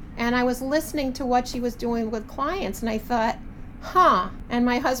 and I was listening to what she was doing with clients, and I thought, And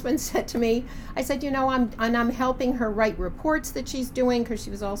my husband said to me, I said, I'm helping her write reports that she's doing, because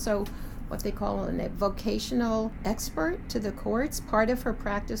she was also what they call a vocational expert to the courts. Part of her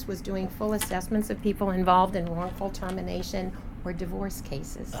practice was doing full assessments of people involved in wrongful termination or divorce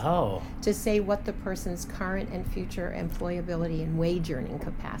cases. To say what the person's current and future employability and wage earning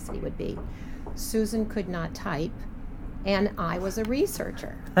capacity would be. Susan could not type, and I was a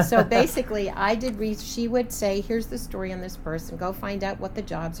researcher. So basically, she would say, here's the story on this person, go find out what the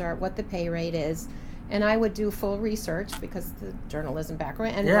jobs are, what the pay rate is. And I would do full research, because the journalism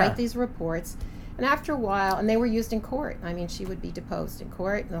background, and write these reports. And after a while, and they were used in court. I mean, she would be deposed in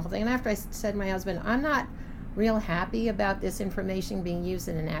court and the whole thing. And after I said to my husband, I'm not real happy about this information being used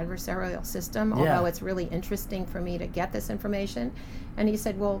in an adversarial system, although it's really interesting for me to get this information. And he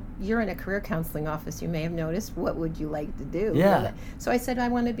said, well, you're in a career counseling office, you may have noticed. What would you like to do? Yeah. So I said, I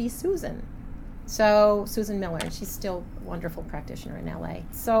want to be Susan. So Susan Miller, and she's still a wonderful practitioner in LA.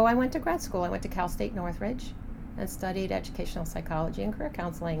 So I went to grad school. I went to Cal State Northridge and studied educational psychology and career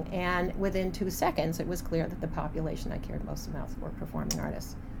counseling. And within 2 seconds, it was clear that the population I cared most about were performing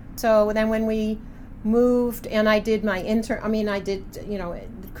artists. So then when we moved, and I did my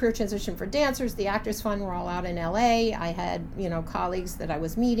career transition for dancers, the Actors Fund were all out in LA. I had, colleagues that I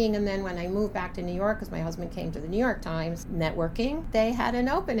was meeting. And then when I moved back to New York, because my husband came to the New York Times, networking, they had an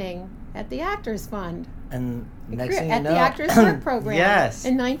opening at the Actors Fund. And next thing you know, at the Actors Work Program. Yes.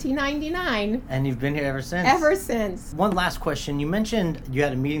 In 1999. And you've been here ever since. Ever since. One last question. You mentioned you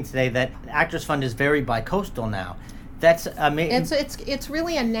had a meeting today that the Actors Fund is very bi-coastal now. That's amazing. It's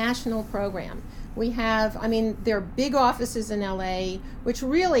really a national program. We have, there are big offices in LA, which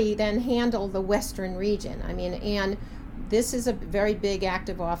really then handle the Western region. And this is a very big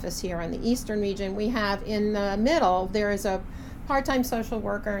active office here in the Eastern region. We have in the middle, there is a part-time social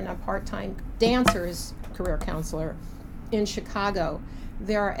worker and a part-time dancers career counselor in Chicago.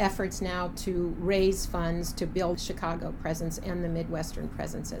 There are efforts now to raise funds to build Chicago presence and the Midwestern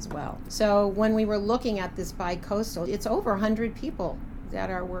presence as well. So when we were looking at this bi-coastal, it's over 100 people that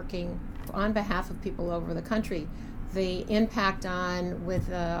are working on behalf of people over the country. The impact with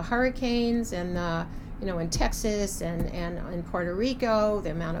hurricanes and in Texas and in Puerto Rico,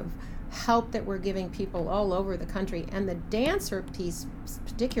 the amount of help that we're giving people all over the country, and the dancer piece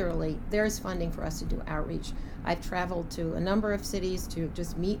particularly, there's funding for us to do outreach. I've traveled to a number of cities to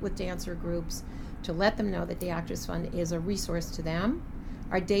just meet with dancer groups to let them know that the Actors Fund is a resource to them.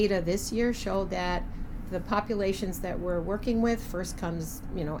 Our data this year showed that the populations that we're working with, first comes,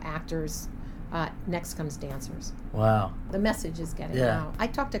 actors, next comes dancers. Wow. The message is getting out. I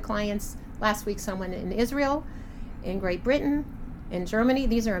talked to clients last week, someone in Israel, in Great Britain, in Germany.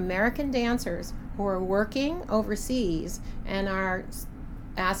 These are American dancers who are working overseas and are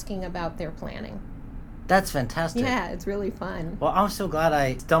asking about their planning. That's fantastic. Yeah, it's really fun. Well, I'm so glad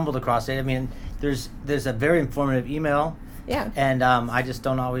I stumbled across it. There's a very informative email. Yeah. And I just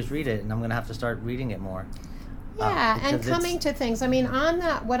don't always read it, and I'm going to have to start reading it more. Yeah, and coming to things.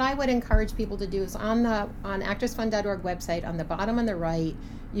 What I would encourage people to do is on actorsfund.org website, on the bottom on the right,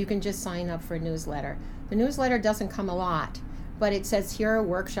 you can just sign up for a newsletter. The newsletter doesn't come a lot, but it says here are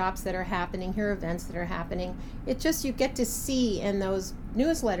workshops that are happening, here are events that are happening. It just, you get to see in those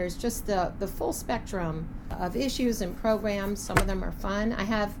newsletters just the full spectrum of issues and programs. Some of them are fun.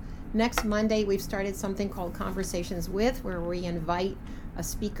 Next Monday, we've started something called Conversations With, where we invite a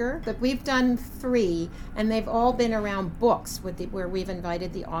speaker. But we've done 3, and they've all been around books where we've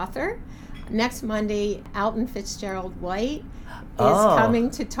invited the author. Next Monday, Alton Fitzgerald White is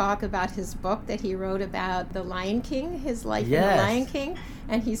coming to talk about his book that he wrote about the Lion King, his life in the Lion King.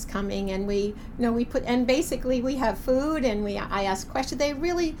 And he's coming, and we have food, and I ask questions.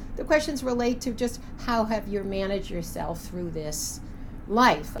 The questions relate to just how have you managed yourself through this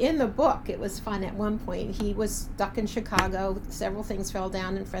life. In the book, it was fun. At one point, he was stuck in Chicago. Several things fell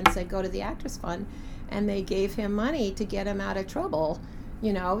down, and friends said, go to the Actors Fund. And they gave him money to get him out of trouble,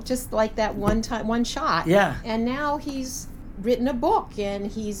 just like that one shot. Yeah. And now he's written a book, and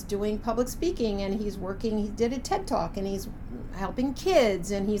he's doing public speaking, and he did a TED Talk, and he's helping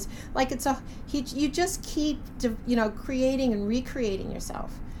kids, and he's like, you just keep, creating and recreating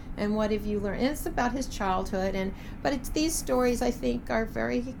yourself. And what have you learned? And it's about his childhood, but it's these stories I think are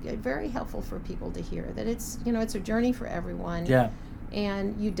very, very helpful for people to hear. That it's a journey for everyone. Yeah.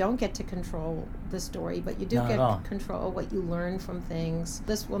 And you don't get to control the story, but you do get to control what you learn from things.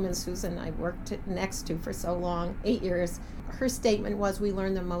 This woman, Susan, I worked next to for so long, 8 years. Her statement was, "We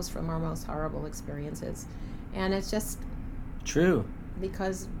learn the most from our most horrible experiences," and it's just true.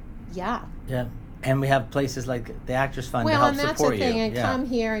 Because, yeah. Yeah. And we have places like the Actors Fund to well, help and that's support the thing. you. And come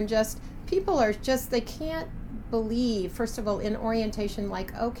here and people are they can't believe, first of all, in orientation,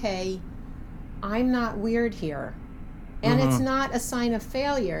 like, okay, I'm not weird here. And it's not a sign of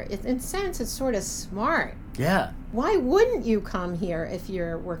failure. In a sense, it's sort of smart. Yeah. Why wouldn't you come here if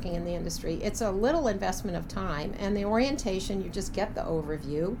you're working in the industry? It's a little investment of time. And the orientation, you just get the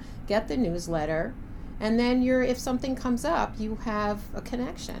overview, get the newsletter, and then if something comes up, you have a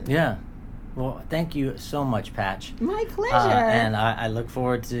connection. Yeah. Well, thank you so much, Patch. My pleasure. And I look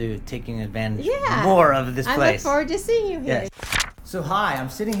forward to taking advantage more of this place. I look forward to seeing you here. Yes. So hi, I'm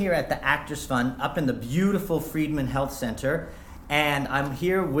sitting here at the Actors Fund up in the beautiful Friedman Health Center, and I'm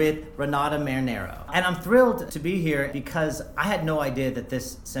here with Renata Marinero. And I'm thrilled to be here because I had no idea that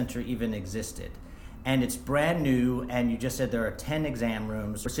this center even existed. And it's brand new, and you just said there are 10 exam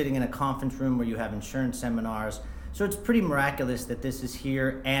rooms. We're sitting in a conference room where you have insurance seminars. So it's pretty miraculous that this is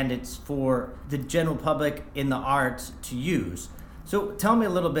here, and it's for the general public in the arts to use. So tell me a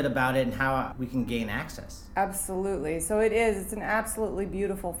little bit about it and how we can gain access. Absolutely. So it's an absolutely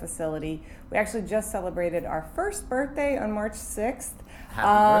beautiful facility. We actually just celebrated our first birthday on March 6th.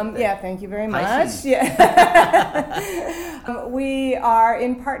 Happy birthday. Yeah, thank you very much. Pisces. Yeah. We are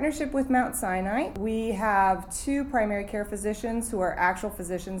in partnership with Mount Sinai. We have 2 primary care physicians who are actual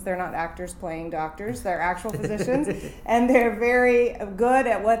physicians. They're not actors playing doctors. They're actual physicians. And they're very good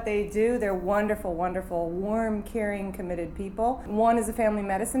at what they do. They're wonderful, wonderful, warm, caring, committed people. One is a family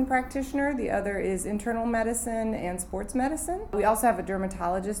medicine practitioner. The other is internal medicine and sports medicine. We also have a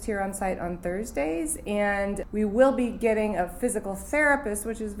dermatologist here on site on Thursdays. And we will be getting a physical therapist,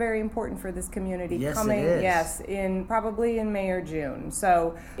 which is very important for this community. Yes, coming, it is. Yes, probably in May or June.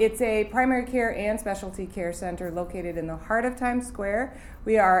 So it's a primary care and specialty care center located in the heart of Times Square.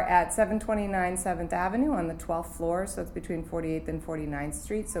 We are at 729 7th Avenue on the 12th floor, so it's between 48th and 49th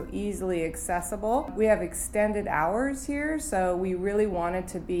Street, so easily accessible. We have extended hours here, so we really wanted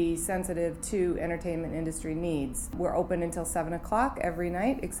to be sensitive to entertainment industry needs. We're open until 7 o'clock every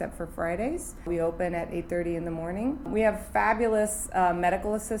night, except for Fridays. We open at 8:30 in the morning. We have fabulous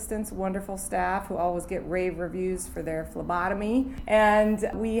medical assistants, wonderful staff who always get rave reviews for their phlebotomy, and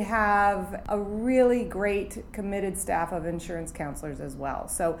we have a really great committed staff of insurance counselors as well.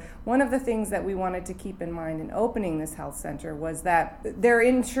 So one of the things that we wanted to keep in mind in opening this health center was that their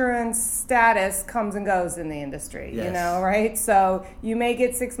insurance status comes and goes in the industry, Yes. you know, right? So you may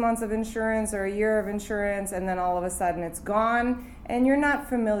get 6 months of insurance or a year of insurance, and then all of a sudden it's gone, and you're not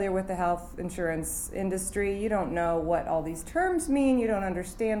familiar with the health insurance industry. You don't know what all these terms mean. You don't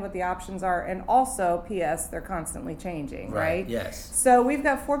understand what the options are. And also, P.S., they're constantly changing, right? Yes. So we've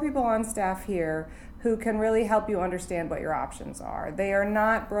got 4 people on staff here who can really help you understand what your options are. They are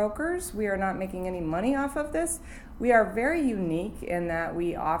not brokers. We are not making any money off of this. We are very unique in that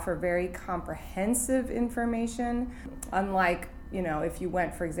we offer very comprehensive information, unlike if you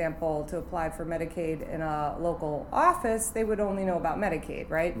went, for example, to apply for Medicaid in a local office, they would only know about Medicaid,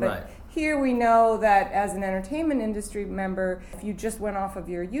 right? But Right. Here we know that as an entertainment industry member, if you just went off of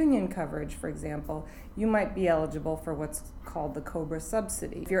your union coverage, for example, you might be eligible for what's called the COBRA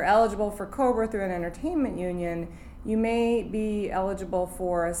subsidy. If you're eligible for COBRA through an entertainment union, you may be eligible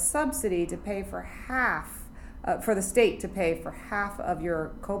for a subsidy to pay for for the state to pay for half of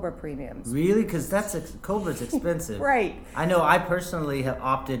your COBRA premiums. Really? Because COBRA's expensive. Right. I know I personally have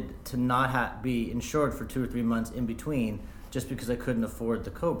opted to not be insured for 2 or 3 months in between just because I couldn't afford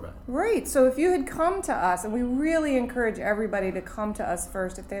the COBRA. Right. So if you had come to us, and we really encourage everybody to come to us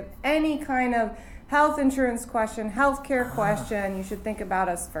first, if they have any kind of health insurance question, healthcare question, you should think about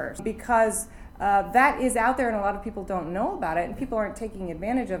us first, because that is out there and a lot of people don't know about it, and people aren't taking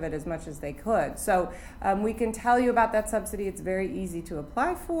advantage of it as much as they could. So we can tell you about that subsidy. It's very easy to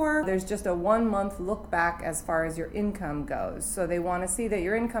apply for. There's just a 1-month look back as far as your income goes. So they want to see that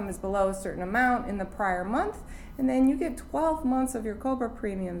your income is below a certain amount in the prior month, and then you get 12 months of your COBRA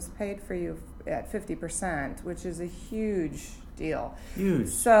premiums paid for you at 50%, which is a huge deal. Huge.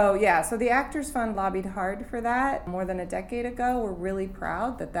 So the Actors Fund lobbied hard for that more than a decade ago. We're really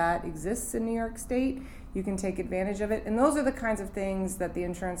proud that exists in New York State. You can take advantage of it. And those are the kinds of things that the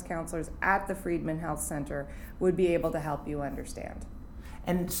insurance counselors at the Friedman Health Center would be able to help you understand.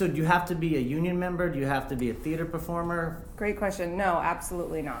 And so do you have to be a union member? Do you have to be a theater performer? Great question. No,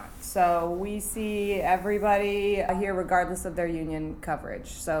 absolutely not. So we see everybody here regardless of their union coverage.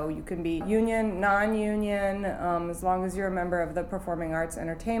 So you can be union, non-union, as long as you're a member of the performing arts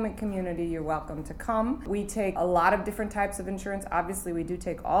entertainment community, you're welcome to come. We take a lot of different types of insurance. Obviously, we do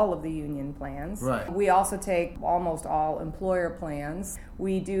take all of the union plans. Right. We also take almost all employer plans.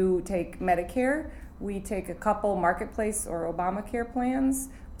 We do take Medicare. We take a couple Marketplace or Obamacare plans.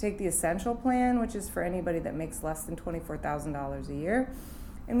 We take the Essential plan, which is for anybody that makes less than $24,000 a year.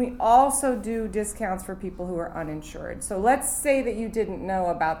 And we also do discounts for people who are uninsured. So let's say that you didn't know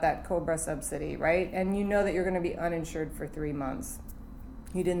about that COBRA subsidy, right? And you know that you're going to be uninsured for 3 months.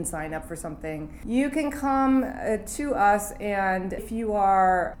 You didn't sign up for something. You can come to us, and if you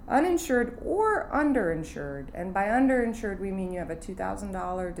are uninsured or underinsured, and by underinsured we mean you have a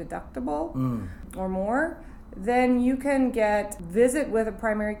 $2,000 deductible or more, then you can visit with a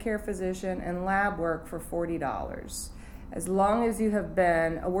primary care physician and lab work for $40. As long as you have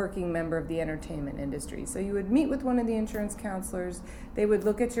been a working member of the entertainment industry. So you would meet with one of the insurance counselors. They would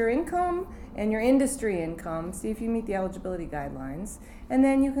look at your income and your industry income, see if you meet the eligibility guidelines, and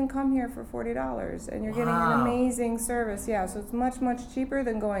then you can come here for $40, and you're getting an amazing service. Yeah, so it's much, much cheaper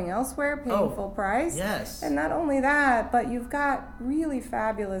than going elsewhere, paying full price. Yes. And not only that, but you've got really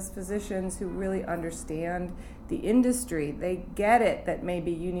fabulous physicians who really understand the industry. They get it that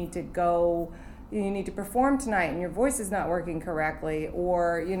maybe you need to go you need to perform tonight and your voice is not working correctly,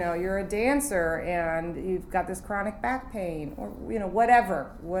 or you're a dancer and you've got this chronic back pain, or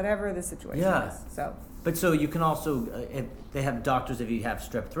whatever the situation is. So you can also, if they have doctors, if you have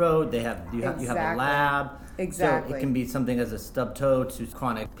strep throat, you have a lab. Exactly. So it can be something as a stub toe to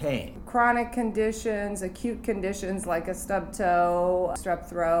chronic pain. Chronic conditions, acute conditions like a stub toe, strep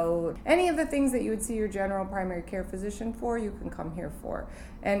throat, any of the things that you would see your general primary care physician for, you can come here for.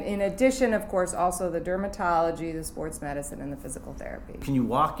 And in addition, of course, also the dermatology, the sports medicine, and the physical therapy. Can you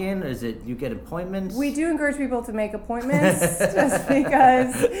walk in, or is it you get appointments? We do encourage people to make appointments just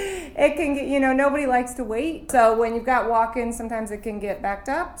because it can get, nobody likes to wait. So when you've got walk-ins, sometimes it can get backed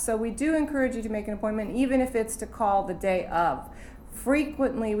up. So we do encourage you to make an appointment, even if it's to call the day of.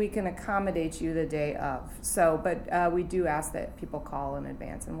 Frequently, we can accommodate you the day of. But we do ask that people call in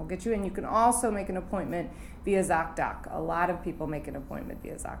advance, and we'll get you in. You can also make an appointment via ZocDoc. A lot of people make an appointment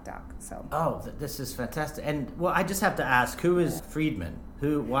via ZocDoc. So. Oh, this is fantastic. And I just have to ask, who is Friedman?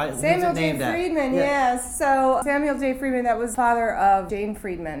 Samuel J. Friedman, yes. So Samuel J. Friedman, that was father of Jane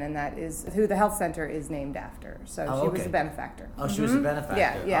Friedman, and that is who the health center is named after. So she was a benefactor. Oh, she was a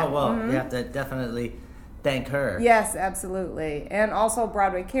benefactor. Yeah. Oh, well, we have to definitely thank her. Yes, absolutely. And also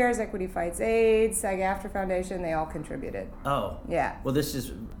Broadway Cares, Equity Fights AIDS, SAG-AFTRA Foundation, they all contributed. Oh. Yeah. Well, this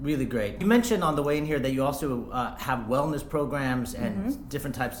is really great. You mentioned on the way in here that you also have wellness programs and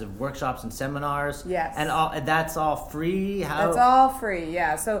different types of workshops and seminars. Yes. And that's all free? That's all free,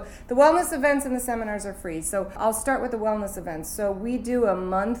 yeah. So the wellness events and the seminars are free. So I'll start with the wellness events. So we do a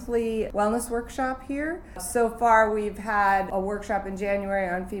monthly wellness workshop here. So far, we've had a workshop in January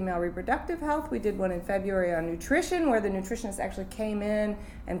on female reproductive health. We did one in February on nutrition, where the nutritionist actually came in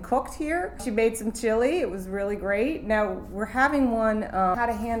and cooked here. She made some chili. It was really great. Now we're having one how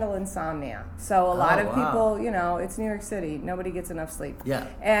to handle insomnia. So a lot of people, it's New York City. Nobody gets enough sleep. Yeah.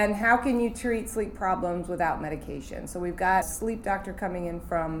 And how can you treat sleep problems without medication? So we've got a sleep doctor coming in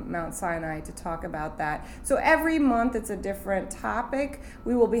from Mount Sinai to talk about that. So every month it's a different topic.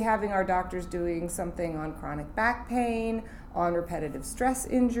 We will be having our doctors doing something on chronic back pain, on repetitive stress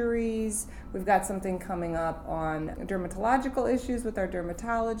injuries. We've got something coming up on dermatological issues with our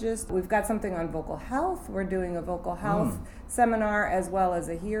dermatologist. We've got something on vocal health. We're doing a vocal health seminar as well as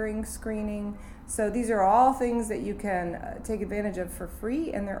a hearing screening. So these are all things that you can take advantage of for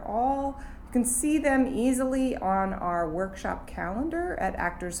free, and you can see them easily on our workshop calendar at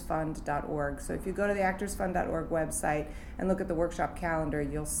actorsfund.org. So if you go to the actorsfund.org website and look at the workshop calendar,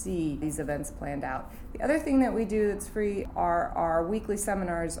 you'll see these events planned out. The other thing that we do that's free are our weekly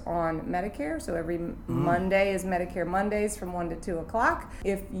seminars on Medicare. So every Monday is Medicare Mondays from 1 to 2 o'clock.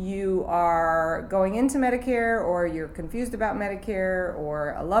 If you are going into Medicare, or you're confused about Medicare,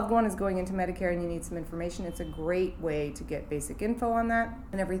 or a loved one is going into Medicare and you need some information, it's a great way to get basic info on that.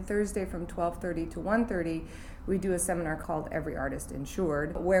 And every Thursday from 12:30 to 1:30, we do a seminar called Every Artist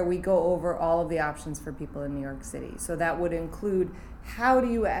Insured, where we go over all of the options for people in New York City. So that would include, how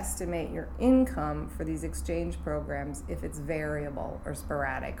do you estimate your income for these exchange programs if it's variable or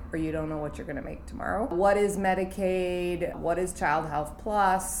sporadic, or you don't know what you're going to make tomorrow? What is Medicaid? What is Child Health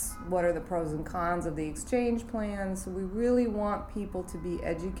Plus? What are the pros and cons of the exchange plans? So we really want people to be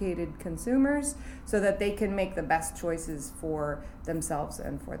educated consumers so that they can make the best choices for themselves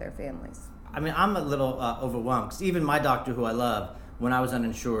and for their families. I mean, I'm a little overwhelmed, because even my doctor, who I love, when I was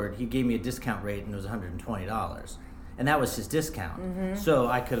uninsured, he gave me a discount rate, and it was $120. And that was his discount. So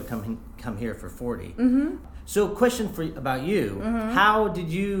I could have come here for $40. So question about you.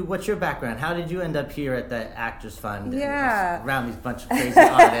 What's your background? How did you end up here at the Actors Fund around these bunch of crazy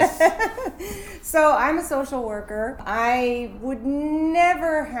artists? So I'm a social worker. I would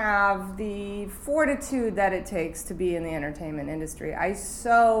never have the fortitude that it takes to be in the entertainment industry. I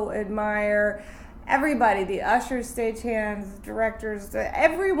so admire everybody, the ushers, stagehands, directors,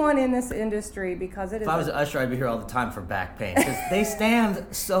 everyone in this industry, because it is. If I was an usher, I'd be here all the time for back pain, because they stand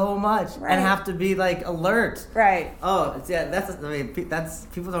so much and have to be like alert. Right. Oh, yeah. That's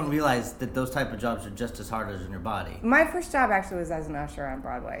people don't realize that those type of jobs are just as hard as in your body. My first job actually was as an usher on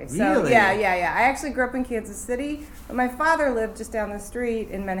Broadway. So, really? Yeah. I actually grew up in Kansas City, but my father lived just down the street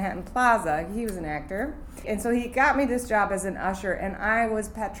in Manhattan Plaza. He was an actor, and so he got me this job as an usher, and I was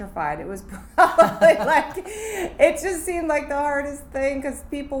petrified. It was probably it just seemed like the hardest thing, because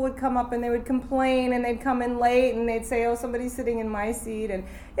people would come up and they would complain, and they'd come in late and they'd say, oh, somebody's sitting in my seat, and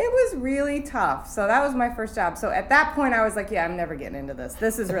it was really tough. So that was my first job. So at that point I was like, yeah, I'm never getting into this.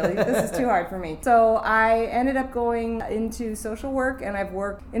 This is too hard for me. So I ended up going into social work, and I've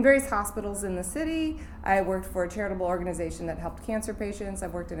worked in various hospitals in the city. I worked for a charitable organization that helped cancer patients.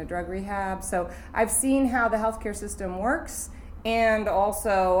 I've worked in a drug rehab. So I've seen how the healthcare system works, and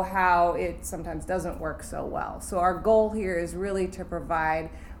also how it sometimes doesn't work so well. So our goal here is really to provide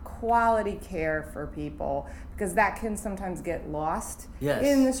quality care for people, because that can sometimes get lost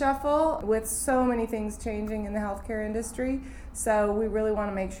in the shuffle with so many things changing in the healthcare industry. So we really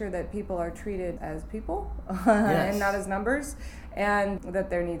want to make sure that people are treated as people and not as numbers, and that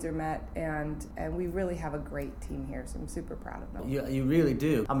their needs are met, and we really have a great team here, so I'm super proud of them. You really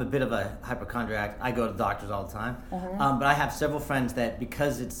do. I'm a bit of a hypochondriac. I go to doctors all the time, but I have several friends that,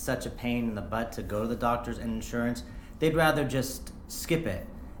 because it's such a pain in the butt to go to the doctors and insurance, they'd rather just skip it.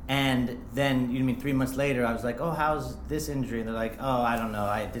 And then, 3 months later, I was like, oh, how's this injury? And they're like, oh, I don't know,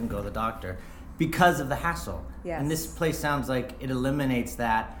 I didn't go to the doctor. Because of the hassle. Yes. And this place sounds like it eliminates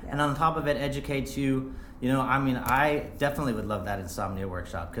that. Yes. And on top of it, educates you. I definitely would love that insomnia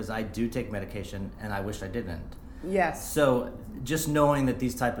workshop, because I do take medication and I wish I didn't. Yes. So just knowing that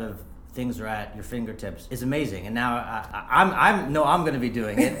these type of things are at your fingertips is amazing. And now I'm going to be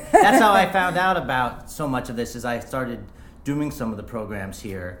doing it. That's how I found out about so much of this, is I started doing some of the programs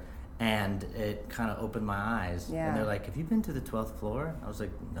here, and it kind of opened my eyes. Yeah. And they're like, have you been to the 12th floor? I was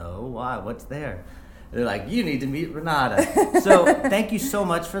like, no, why? What's there? They're like, you need to meet Renata. So thank you so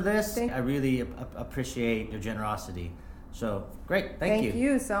much for this. I really appreciate your generosity. So great, thank you. Thank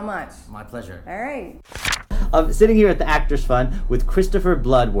you so much. My pleasure. All right. I'm sitting here at the Actors Fund with Christopher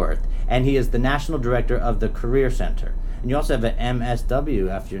Bloodworth, and he is the National Director of the Career Center. And you also have an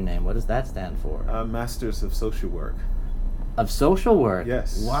MSW after your name. What does that stand for? Masters of Social Work. Of social work?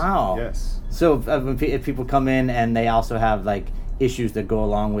 Yes. Wow. Yes. So if people come in and they also have issues that go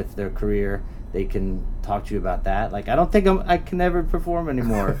along with their career, they can talk to you about that. I don't think I can ever perform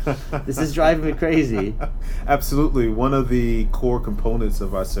anymore. This is driving me crazy. Absolutely. One of the core components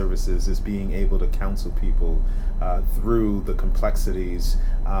of our services is being able to counsel people through the complexities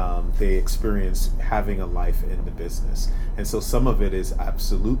they experience having a life in the business. And so some of it is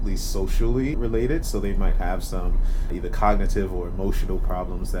absolutely socially related. So they might have some either cognitive or emotional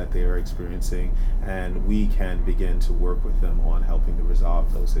problems that they are experiencing, and we can begin to work with them on helping to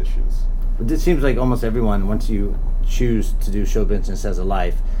resolve those issues. It seems like almost everyone, once you choose to do show business as a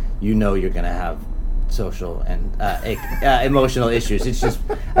life, you're going to have social and emotional issues.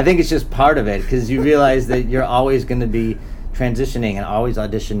 I think it's just part of it, because you realize that you're always going to be transitioning and always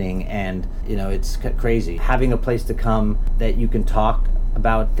auditioning, and it's crazy. Having a place to come that you can talk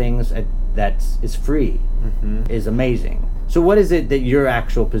about things that is free is amazing. So what is it that your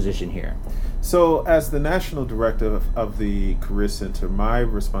actual position here? So as the National Director of the Career Center, my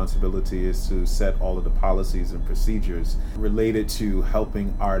responsibility is to set all of the policies and procedures related to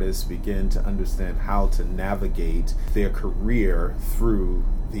helping artists begin to understand how to navigate their career through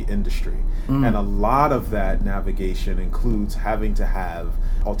the industry. And a lot of that navigation includes having to have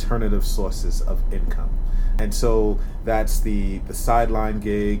alternative sources of income. And so that's the sideline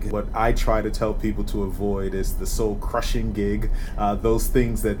gig. What I try to tell people to avoid is the soul-crushing gig, those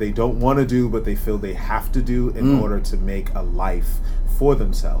things that they don't want to do but they feel they have to do in order to make a life for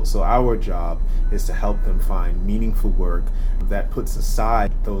themselves. So our job is to help them find meaningful work that puts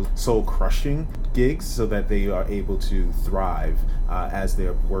aside those soul-crushing gigs so that they are able to thrive as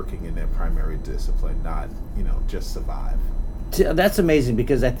they're working in their primary discipline, not just survive. That's amazing,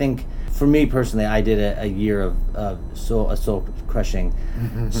 because I think for me personally, I did a year of a soul crushing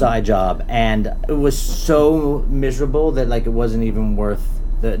side job, and it was so miserable that it wasn't even worth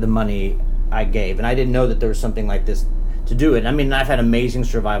the money I gave, and I didn't know that there was something like this to do it. I've had amazing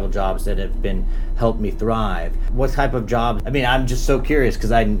survival jobs that have helped me thrive. What type of jobs? I'm just so curious,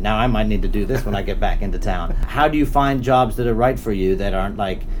 because I might need to do this when I get back into town. How do you find jobs that are right for you, that aren't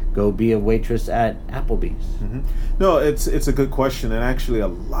go be a waitress at Applebee's? No, it's a good question, and actually a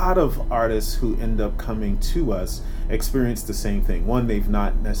lot of artists who end up coming to us experience the same thing. One, they've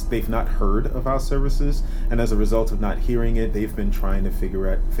not heard of our services, and as a result of not hearing it, they've been trying to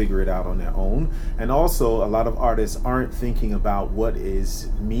figure it out on their own. And also, a lot of artists aren't thinking about what is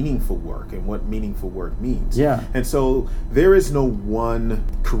meaningful work and what meaningful work means. Yeah. And so there is no one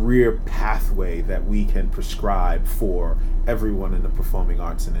career pathway that we can prescribe for everyone in the performing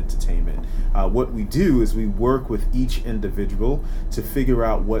arts and entertainment. What we do is we work with each individual to figure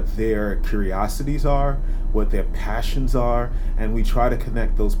out what their curiosities are, what their passions are, and we try to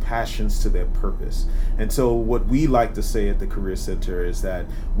connect those passions to their purpose. And so what we like to say at the Career Center is that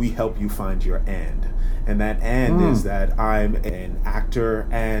we help you find your and. And that is that I'm an actor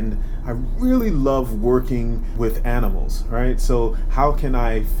and I really love working with animals, right? So how can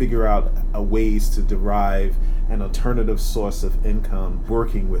I figure out ways to derive an alternative source of income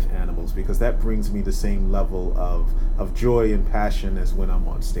working with animals? Because that brings me the same level of joy and passion as when I'm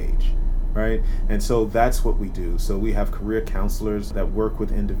on stage. right? And so that's what we do. So we have career counselors that work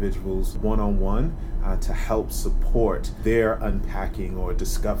with individuals one-on-one to help support their unpacking or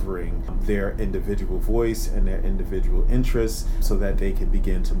discovering their individual voice and their individual interests so that they can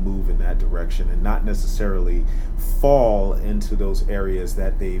begin to move in that direction and not necessarily fall into those areas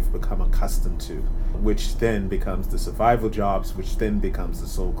that they've become accustomed to, which then becomes the survival jobs, which then becomes the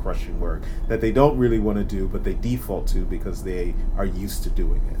soul-crushing work that they don't really want to do, but they default to because they are used to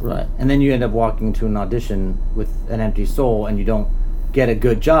doing it. Right. And then you end up walking to an audition with an empty soul and you don't get a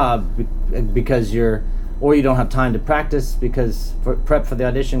good job because you don't have time to practice prep for the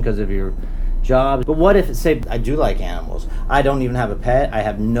audition because of your job. But what if, say, I do like animals. I don't even have a pet. I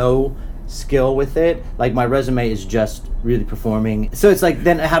have no skill with it. Like, my resume is just really performing. So it's like,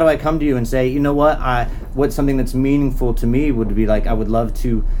 then how do I come to you and say, you know what's something that's meaningful to me would be like, I would love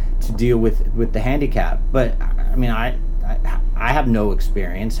to deal with the handicap. But I mean, I have no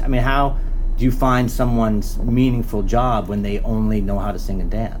experience. I mean, how do you find someone's meaningful job when they only know how to sing and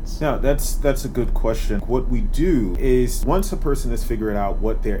dance? No, that's a good question. What we do is, once a person has figured out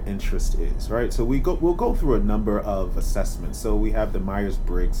what their interest is, right? So we'll go through a number of assessments. So we have the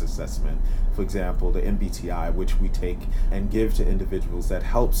Myers-Briggs assessment, for example, the MBTI, which we take and give to individuals, that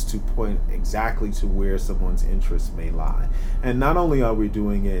helps to point exactly to where someone's interests may lie. And not only are we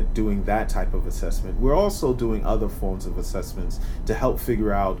doing that type of assessment, we're also doing other forms of assessments to help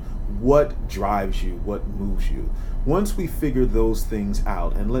figure out what drives you, what moves you. Once we figure those things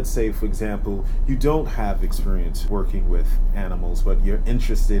out, and let's say, for example, you don't have experience working with animals, but you're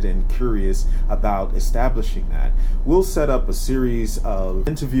interested and curious about establishing that, we'll set up a series of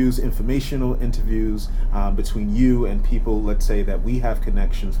interviews, informational interviews between you and people, let's say, that we have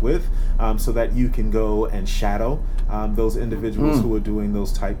connections with, so that you can go and shadow those individuals who are doing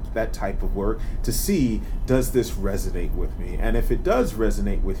that type of work to see, does this resonate with me? And if it does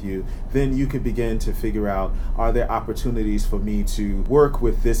resonate with you, then you can begin to figure out, are there opportunities for me to work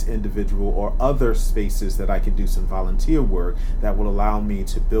with this individual or other spaces that I can do some volunteer work that will allow me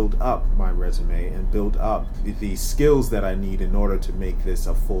to build up my resume and build up the skills that I need in order to make this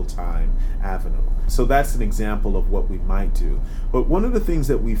a full-time avenue. So that's an example of what we might do. But one of the things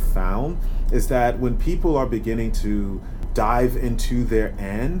that we found is that when people are beginning to dive into their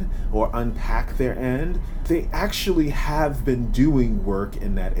end or unpack their end, they actually have been doing work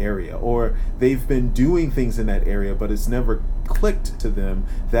in that area, or they've been doing things in that area, but it's never clicked to them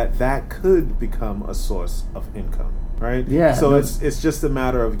that could become a source of income, right? Yeah. So it's just a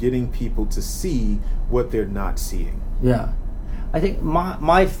matter of getting people to see what they're not seeing. Yeah. I think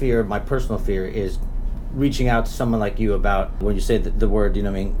my personal fear is reaching out to someone like you about, when you say the word,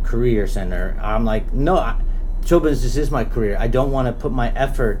 career center. I'm like, no, show business is my career. I don't want to put my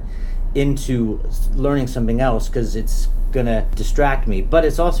effort into learning something else because it's gonna distract me. But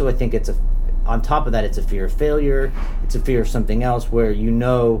it's also, I think on top of that, it's a fear of failure. It's a fear of something else where you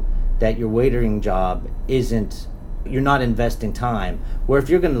know that your waitering job you're not investing time. Where if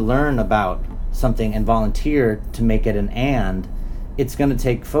you're going to learn about something and volunteer to make it it's going to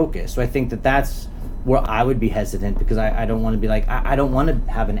take focus. So I think that's where I would be hesitant, because I don't want to be like, I don't want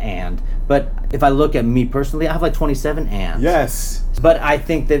to have an but if I look at me personally, I have like 27 ands. Yes. But I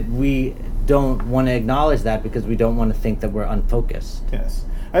think that we don't want to acknowledge that because we don't want to think that we're unfocused. Yes.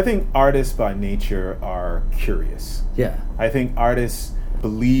 I think artists by nature are curious. Yeah. I think artists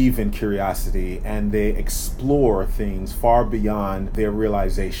believe in curiosity and they explore things far beyond their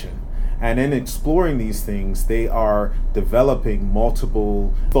realization. And in exploring these things, they are developing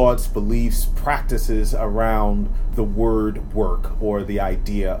multiple thoughts, beliefs, practices around the word work or the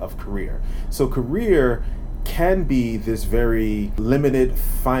idea of career. So career can be this very limited,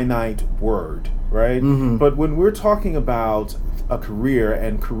 finite word, right? Mm-hmm. But when we're talking about a career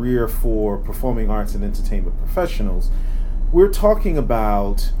and career for performing arts and entertainment professionals, we're talking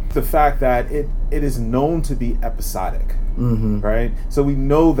about the fact that it is known to be episodic. Mm-hmm. Right? So we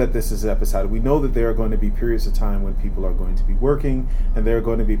know that this is episodic. We know that there are going to be periods of time when people are going to be working, and there are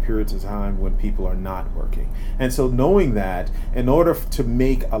going to be periods of time when people are not working. And so knowing that, in order to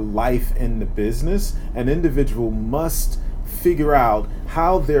make a life in the business, an individual must figure out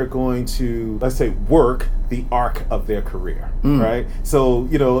how they're going to, let's say, work the arc of their career, right? So,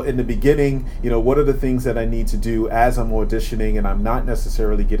 in the beginning, what are the things that I need to do as I'm auditioning and I'm not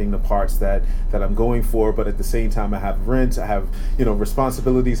necessarily getting the parts that I'm going for, but at the same time I have rent, I have,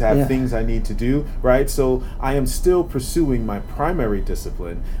 responsibilities, I have things I need to do, right? So I am still pursuing my primary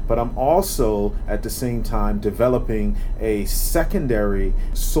discipline, but I'm also at the same time developing a secondary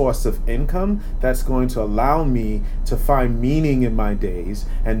source of income that's going to allow me to find meaning in my day days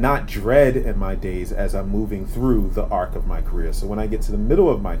and not dread in my days as I'm moving through the arc of my career. So when I get to the middle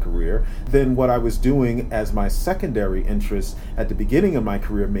of my career, then what I was doing as my secondary interest at the beginning of my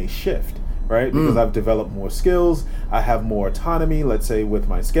career may shift. Right? Because I've developed more skills, I have more autonomy, let's say, with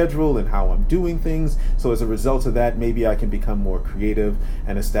my schedule and how I'm doing things. So as a result of that, maybe I can become more creative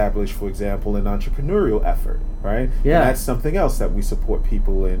and establish, for example, an entrepreneurial effort, right? Yeah. And that's something else that we support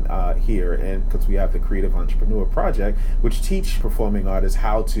people in here, and because we have the Creative Entrepreneur Project, which teach performing artists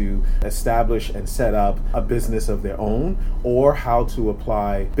how to establish and set up a business of their own, or how to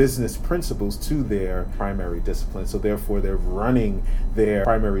apply business principles to their primary discipline. So therefore, they're running their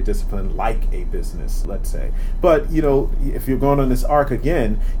primary discipline like a business, let's say. But, if you're going on this arc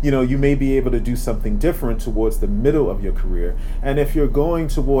again, you may be able to do something different towards the middle of your career. And if you're going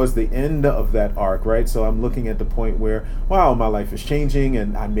towards the end of that arc, right? So I'm looking at the point where, wow, my life is changing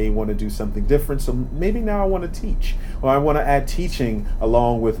and I may want to do something different. So maybe now I want to teach, or I want to add teaching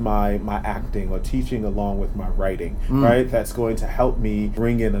along with my acting, or teaching along with my writing, right? That's going to help me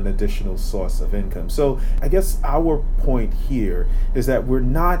bring in an additional source of income. So I guess our point here is that we're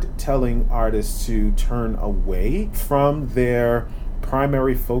not telling artists to turn away from their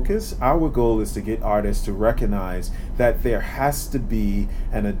primary focus. Our goal is to get artists to recognize that there has to be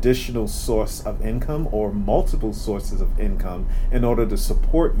an additional source of income or multiple sources of income in order to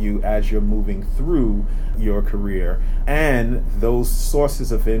support you as you're moving through your career. And those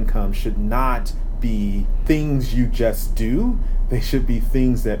sources of income should not be things you just do. They should be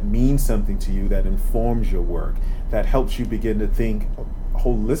things that mean something to you, that informs your work, that helps you begin to think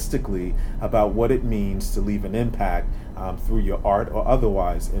holistically about what it means to leave an impact through your art or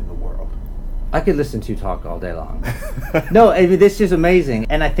otherwise in the world. I could listen to you talk all day long. No, I mean, this is amazing.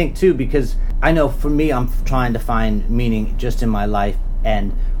 And I think too, because I know for me, I'm trying to find meaning just in my life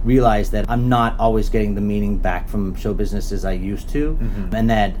and realize that I'm not always getting the meaning back from show business as I used to, and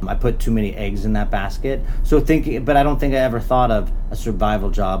that I put too many eggs in that basket. But I don't think I ever thought of a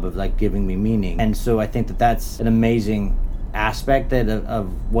survival job of like giving me meaning. And so I think that that's an amazing aspect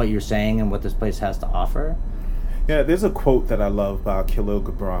of what you're saying and what this place has to offer. Yeah, there's a quote that I love by Khalil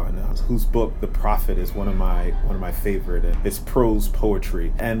Gibran, whose book The Prophet is one of my favorite. It's prose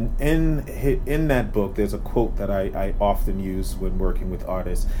poetry, and in that book there's a quote that I often use when working with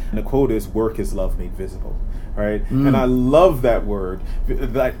artists, and the quote is, "Work is love made visible." Right? And I love that word,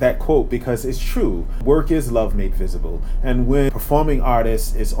 that quote, because it's true. Work is love made visible. And when performing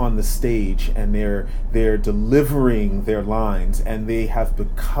artists is on the stage and they're delivering their lines and they have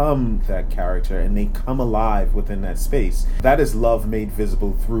become that character and they come alive within that space, that is love made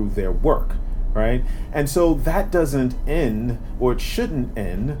visible through their work. Right? And so that doesn't end, or it shouldn't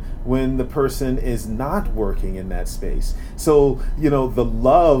end, when the person is not working in that space. So, the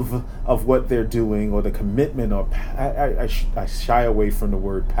love of what they're doing, or the commitment, or I shy away from the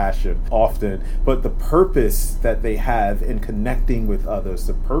word passion often, but the purpose that they have in connecting with others,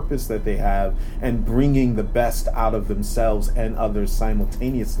 the purpose that they have in bringing the best out of themselves and others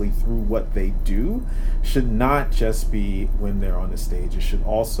simultaneously through what they do, should not just be when they're on the stage. It should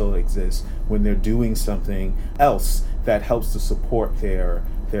also exist when they're doing something else that helps to support their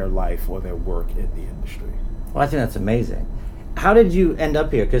life or their work in the industry. Well, I think that's amazing. How did you end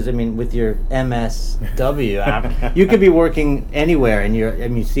up here? Because, I mean, with your MSW, you could be working anywhere, and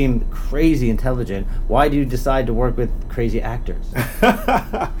you seem crazy intelligent. Why do you decide to work with crazy actors?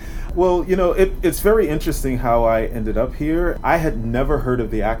 Well, it's very interesting how I ended up here. I had never heard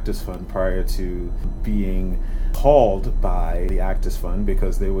of the Actors Fund prior to being called by the Actors Fund,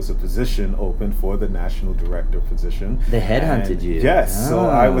 because there was a position open for the national director position. They headhunted you. Yes, so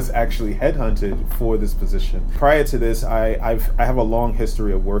I was actually headhunted for this position. Prior to this, I have a long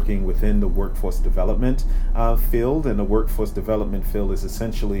history of working within the workforce development field, and the workforce development field is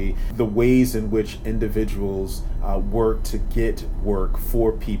essentially the ways in which individuals work to get work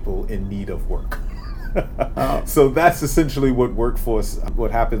for people in need of work. So that's essentially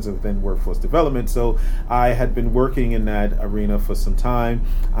what happens within workforce development. So I had been working in that arena for some time,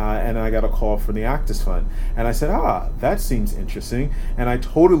 and I got a call from the Actors Fund, and I said, that seems interesting, and I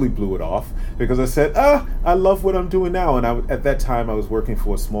totally blew it off, because I said, I love what I'm doing now. And at that time I was working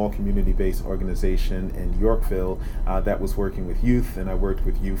for a small community-based organization in Yorkville that was working with youth, and I worked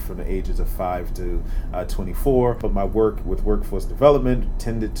with youth from the ages of 5 to 24, but my work with workforce development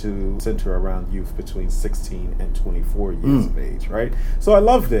tended to center around youth between 16 and 24 years of age, right? So I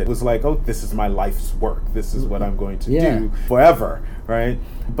loved it. It was like, this is my life's work. This is what I'm going to do forever, right?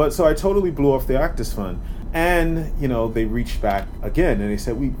 But so I totally blew off the Actors Fund. And, they reached back again and they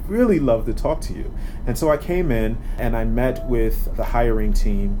said, we'd really love to talk to you. And so I came in and I met with the hiring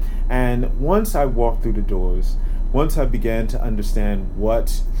team. And once I walked through the doors, once I began to understand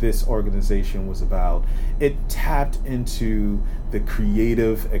what this organization was about, it tapped into the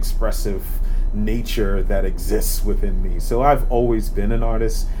creative, expressive nature that exists within me. So I've always been an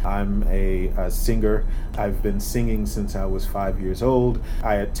artist. I'm a singer. I've been singing since I was 5 years old.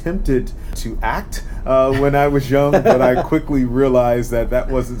 I attempted to act when I was young, but I quickly realized that that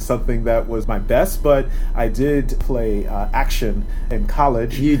wasn't something that was my best, but I did play action in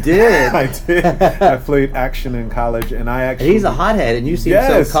college. You did? I did. I played action in college, and I actually... He's a hothead, and you seem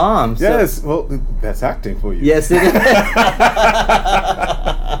so calm. Yes, well, that's acting for you. Yes, it is.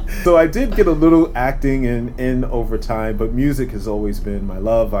 So I did get a little acting in over time, but music has always been my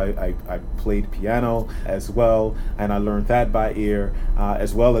love. I played piano as well, and I learned that by ear,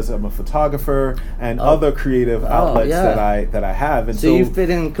 as well as I'm a photographer and other creative outlets that I have. And so you fit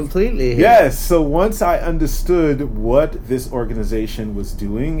in completely here. Yes. So once I understood what this organization was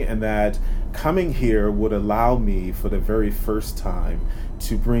doing, and that coming here would allow me for the very first time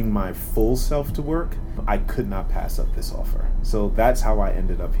to bring my full self to work, I could not pass up this offer. So that's how I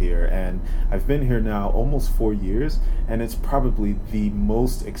ended up here. And I've been here now almost 4 years, and it's probably the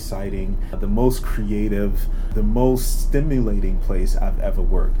most exciting, the most creative, the most stimulating place I've ever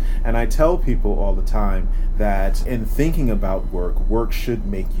worked. And I tell people all the time that in thinking about work should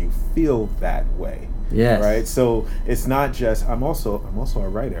make you feel that way. Yes. Right? So it's not just, I'm also a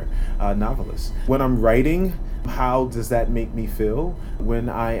writer, a novelist. When I'm writing, how does that make me feel? When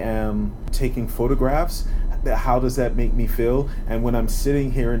I am taking photographs, how does that make me feel? And when I'm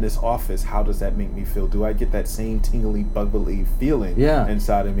sitting here in this office, how does that make me feel? Do I get that same tingly, bubbly feeling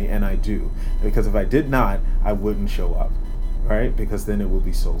inside of me? And I do. Because if I did not, I wouldn't show up, right? Because then it will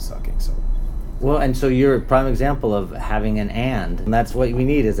be soul-sucking. So. Well, and so you're a prime example of having an and that's what we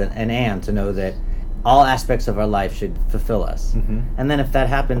need, is an and, to know that all aspects of our life should fulfill us. Mm-hmm. And then if that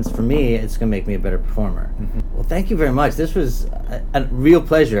happens for me, it's going to make me a better performer. Mm-hmm. Well, thank you very much. This was a real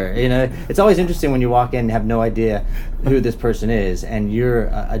pleasure. You know, it's always interesting when you walk in and have no idea who this person is, and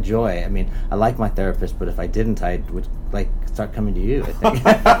you're a joy. I mean, I like my therapist, but if I didn't, I would start coming to you, I think.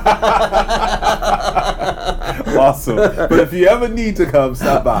 Awesome. But if you ever need to come,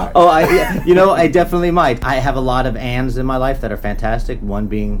 stop by. Oh, I definitely might. I have a lot of ands in my life that are fantastic, one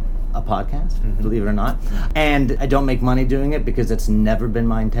being a podcast, believe it or not. And I don't make money doing it because it's never been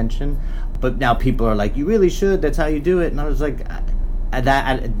my intention. But now people are like, you really should, that's how you do it. And I was like,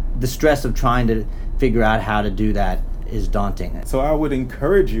 the stress of trying to figure out how to do that is daunting. So I would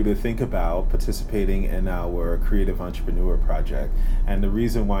encourage you to think about participating in our Creative Entrepreneur Project. And the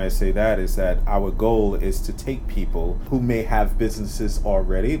reason why I say that is that our goal is to take people who may have businesses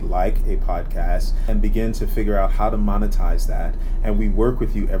already, like a podcast, and begin to figure out how to monetize that. And we work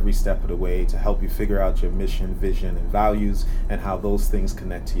with you every step of the way to help you figure out your mission, vision, and values, and how those things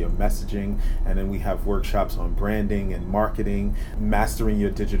connect to your messaging. And then we have workshops on branding and marketing, mastering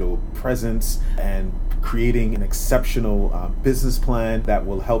your digital presence, and creating an exceptional business plan that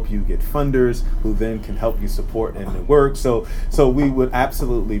will help you get funders who then can help you support in the work. So we would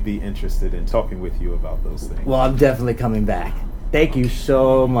absolutely be interested in talking with you about those things. Well, I'm definitely coming back. Thank you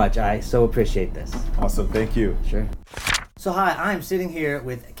so much. I so appreciate this. Awesome. Thank you. Sure. So hi, I'm sitting here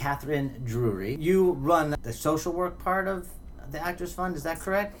with Catherine Drury. You run the social work part of the Actors Fund, is that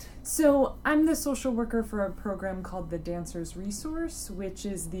correct? So I'm the social worker for a program called the Dancers Resource, which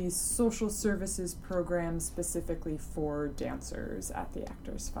is the social services program specifically for dancers at the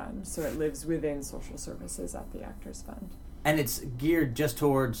Actors Fund. So it lives within social services at the Actors Fund. And it's geared just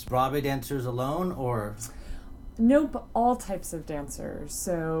towards Broadway dancers alone, or? Nope, all types of dancers.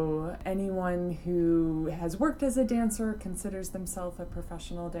 So anyone who has worked as a dancer, considers themselves a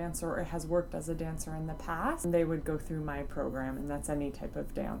professional dancer, or has worked as a dancer in the past, they would go through my program, and that's any type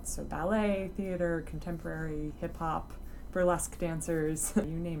of dance. So ballet, theater, contemporary, hip-hop, burlesque dancers, you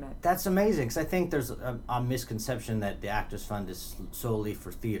name it. That's amazing, because I think there's a misconception that the Actors Fund is solely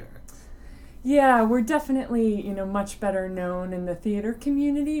for theater. Yeah, we're definitely, much better known in the theater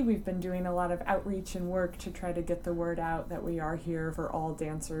community. We've been doing a lot of outreach and work to try to get the word out that we are here for all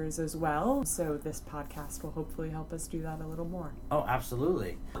dancers as well. So this podcast will hopefully help us do that a little more. Oh,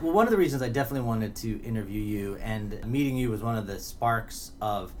 absolutely. Well, one of the reasons I definitely wanted to interview you, and meeting you was one of the sparks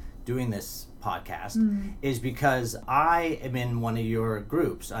of doing this podcast, is because I am in one of your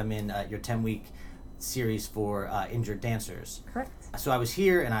groups. I'm in your 10-week series for injured dancers. Correct. So I was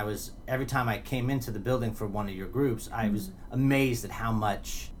here, and every time I came into the building for one of your groups, I was amazed at how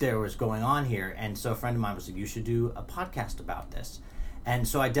much there was going on here. And so a friend of mine was like, you should do a podcast about this. And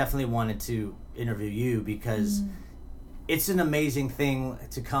so I definitely wanted to interview you, because it's an amazing thing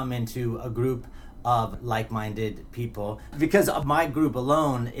to come into a group of like-minded people, because of my group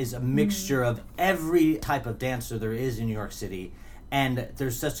alone is a mixture of every type of dancer there is in New York City, and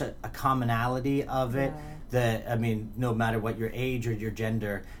there's such a commonality of it that, I mean, no matter what your age or your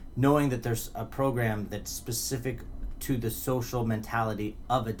gender, knowing that there's a program that's specific to the social mentality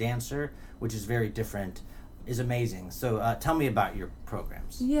of a dancer, which is very different, is amazing. So tell me about your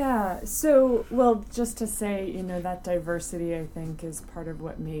programs. Yeah, so, well, just to say, you know, that diversity, I think, is part of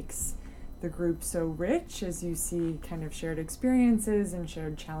what makes the group so rich, as you see kind of shared experiences and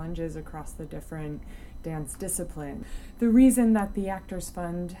shared challenges across the different dance discipline. The reason that the Actors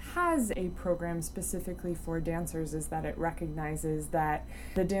Fund has a program specifically for dancers is that it recognizes that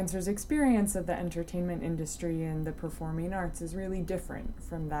the dancer's experience of the entertainment industry and the performing arts is really different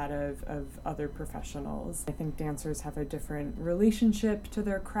from that of other professionals. I think dancers have a different relationship to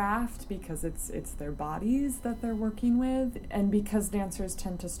their craft because it's their bodies that they're working with, and because dancers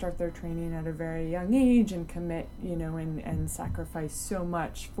tend to start their training at a very young age and commit, you know, and sacrifice so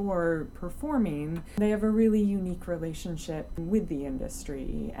much for performing, they have a really unique relationship with the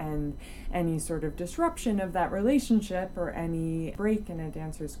industry, and any sort of disruption of that relationship or any break in a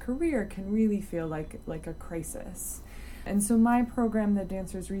dancer's career can really feel like a crisis. And so my program, the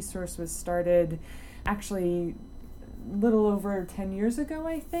Dancers Resource, was started actually little over 10 years ago,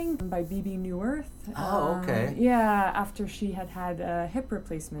 I think, by Bebe Neuwirth. Oh, okay. Yeah, after she had a hip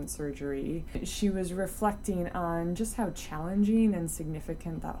replacement surgery. She was reflecting on just how challenging and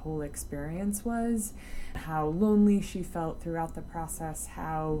significant that whole experience was, how lonely she felt throughout the process,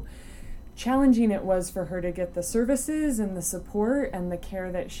 how challenging it was for her to get the services and the support and the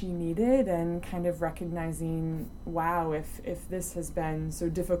care that she needed, and kind of recognizing, wow, if this has been so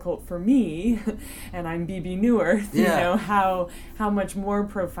difficult for me and I'm Bebe Neuwirth, you know, how much more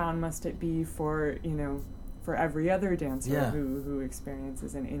profound must it be for, you know, for every other dancer who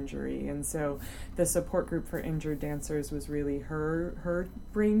experiences an injury. And so the support group for injured dancers was really her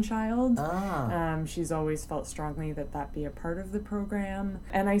brainchild. She's always felt strongly that be a part of the program,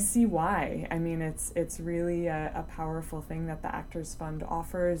 and I see why. I mean, it's really a powerful thing that the Actors Fund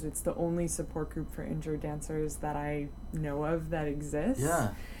offers. It's the only support group for injured dancers that I know of that exists.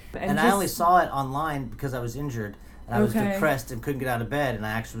 And I only saw it online because I was injured and I was depressed and couldn't get out of bed, and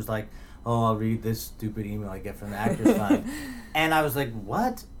I actually was like, oh, I'll read this stupid email I get from the Actors Fund. And I was like,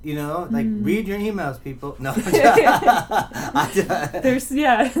 what? You know, like, read your emails, people. No. There's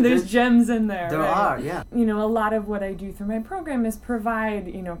gems in there. There are, yeah. You know, a lot of what I do through my program is provide,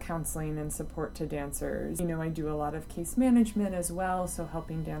 you know, counseling and support to dancers. You know, I do a lot of case management as well, so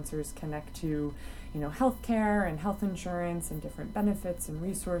helping dancers connect to, you know, healthcare and health insurance and different benefits and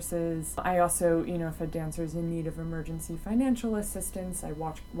resources. I also, you know, if a dancer is in need of emergency financial assistance, I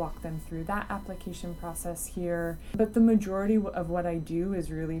walk them through that application process here. But the majority of what I do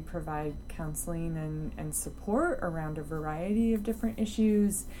is really provide counseling and support around a variety of different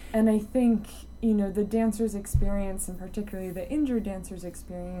issues. And I think, you know, the dancer's experience, and particularly the injured dancer's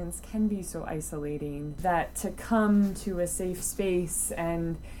experience, can be so isolating that to come to a safe space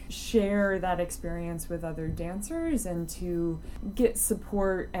and share that experience with other dancers and to get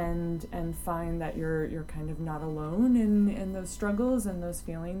support and find that you're kind of not alone in those struggles and those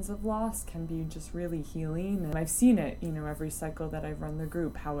feelings of loss can be just really healing. And I've seen it, you know, every cycle that I've run the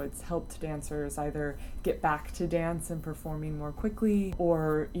group, how it's helped dancers either get back to dance and performing more quickly,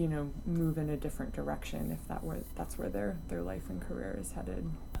 or, you know, move in a different direction if that's where their life and career is headed.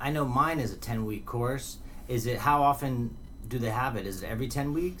 I know mine is a 10-week course. How often do they have it? Is it every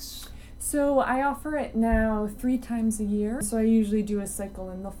 10 weeks? So I offer it now 3 times a year. So I usually do a cycle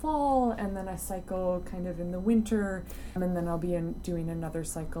in the fall and then a cycle kind of in the winter, and then I'll be doing another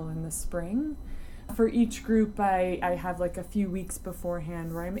cycle in the spring. For each group, I have like a few weeks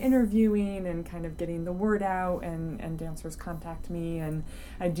beforehand where I'm interviewing and kind of getting the word out, and dancers contact me, and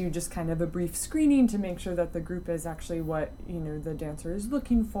I do just kind of a brief screening to make sure that the group is actually what, you know, the dancer is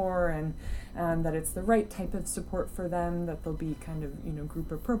looking for, and that it's the right type of support for them, that they'll be kind of, you know,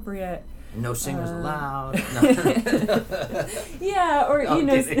 group appropriate. No singers allowed. Yeah, or you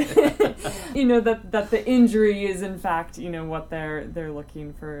know, you know that the injury is in fact, you know, what they're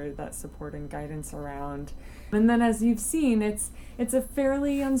looking for, that support and guidance around. And then, as you've seen, it's a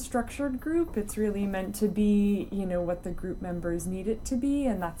fairly unstructured group. It's really meant to be, you know, what the group members need it to be,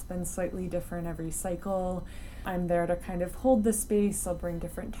 and that's been slightly different every cycle. I'm there to kind of hold the space. I'll bring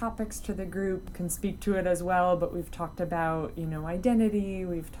different topics to the group, can speak to it as well, but we've talked about, you know, identity,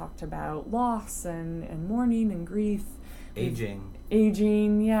 we've talked about loss and mourning and grief.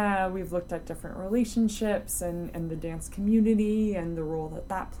 Aging, yeah. We've looked at different relationships and the dance community and the role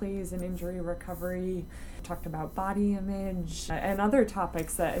that plays in injury recovery. Talked about body image and other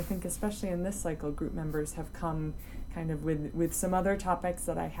topics that I think, especially in this cycle, group members have come kind of with some other topics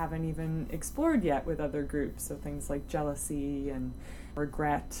that I haven't even explored yet with other groups. So things like jealousy and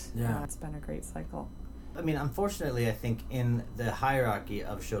regret. Yeah. It's been a great cycle. I mean, unfortunately, I think in the hierarchy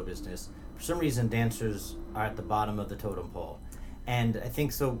of show business, for some reason, dancers are at the bottom of the totem pole. And I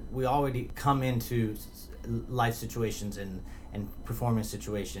think so we already come into life situations and performance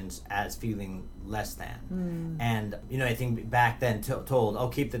situations as feeling less than. And, I think back then told, oh,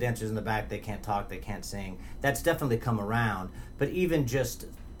 keep the dancers in the back, they can't talk, they can't sing. That's definitely come around. But even just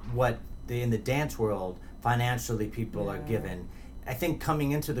what in the dance world, financially people are given, I think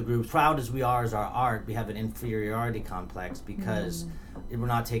coming into the group, proud as we are as our art, we have an inferiority complex because we're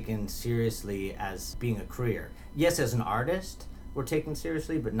not taken seriously as being a career. Yes, as an artist, we're taken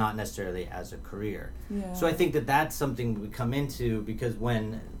seriously, but not necessarily as a career. Yeah. So I think that's something we come into because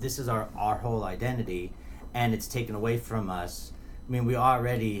when this is our whole identity and it's taken away from us, I mean, we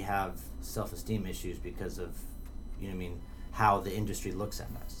already have self-esteem issues because of, how the industry looks at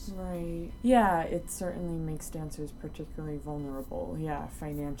us. Right. Yeah, it certainly makes dancers particularly vulnerable,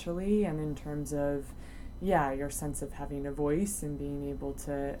 financially and in terms of, your sense of having a voice and being able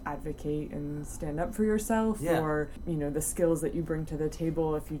to advocate and stand up for yourself or, the skills that you bring to the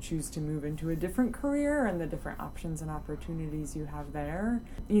table if you choose to move into a different career and the different options and opportunities you have there.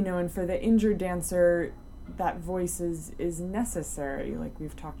 And for the injured dancer, that voice is necessary. Like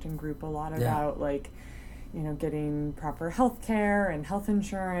we've talked in group a lot about getting proper health care and health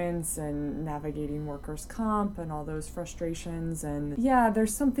insurance and navigating workers' comp and all those frustrations. And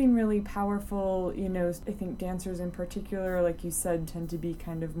there's something really powerful, I think dancers in particular, like you said, tend to be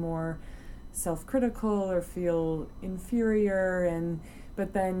kind of more self-critical or feel inferior.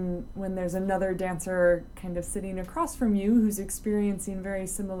 But then when there's another dancer kind of sitting across from you who's experiencing very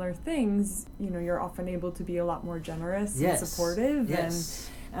similar things, you're often able to be a lot more generous and supportive. Yes.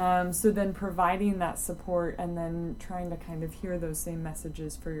 So then providing that support and then trying to kind of hear those same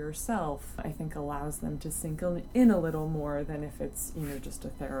messages for yourself, I think allows them to sink in a little more than if it's, just a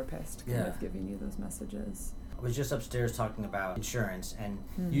therapist kind of giving you those messages. I was just upstairs talking about insurance, and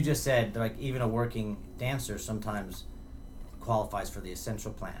you just said, like, even a working dancer sometimes qualifies for the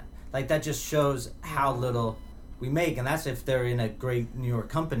essential plan. Like, that just shows how little we make, and that's if they're in a great New York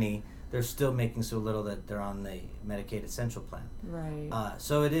company, they're still making so little that they're on the Medicaid essential plan. Right.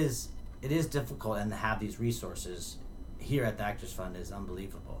 So it is difficult, and to have these resources here at the Actors Fund is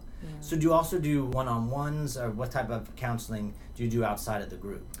unbelievable. Yeah. So do you also do one-on-ones, or what type of counseling do you do outside of the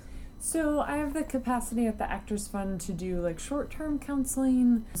group? So I have the capacity at the Actors Fund to do like short-term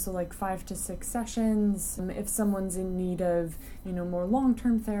counseling, so like 5 to 6 sessions. If someone's in need of, more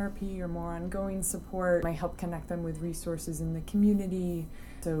long-term therapy or more ongoing support, I help connect them with resources in the community.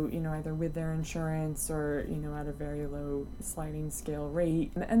 So, either with their insurance or, at a very low sliding scale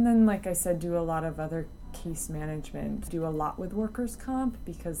rate. And then, like I said, do a lot of other case management. Do a lot with workers' comp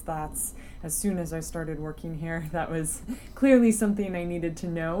because that's, as soon as I started working here, that was clearly something I needed to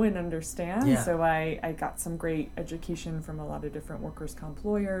know and understand. Yeah. So I got some great education from a lot of different workers' comp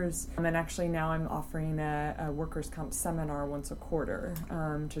lawyers. And actually now I'm offering a workers' comp seminar once a quarter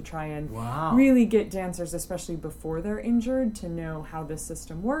to try and really get dancers, especially before they're injured, to know how the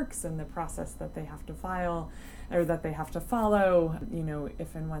system works and the process that they have to file or that they have to follow,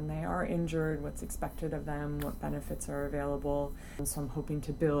 if and when they are injured, what's expected of them, what benefits are available. And so I'm hoping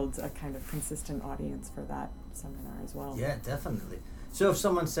to build a kind of consistent audience for that seminar as well. Yeah, definitely. So if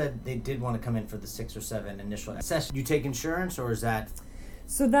someone said they did want to come in for the 6 or 7 initial sessions, you take insurance, or is that...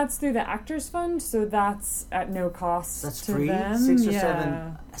 So that's through the Actors Fund, so that's at no cost that's to free? them. 6 or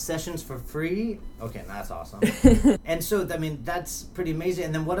 7 sessions for free? Okay, that's awesome. And so, that's pretty amazing.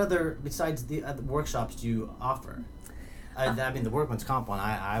 And then what other, besides the other workshops, do you offer? The workman's comp one,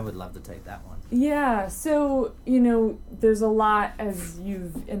 I would love to take that one. Yeah, so, there's a lot, as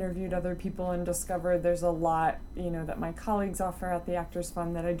you've interviewed other people and discovered, there's a lot, that my colleagues offer at the Actors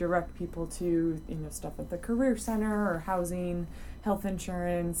Fund that I direct people to, stuff at the Career Center or housing, health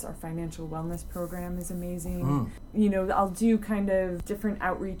insurance. Our financial wellness program is amazing. I'll do kind of different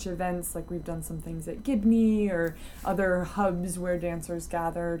outreach events, like we've done some things at Gibney or other hubs where dancers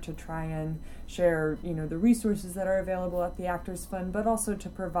gather to try and share, the resources that are available at the Actors Fund, but also to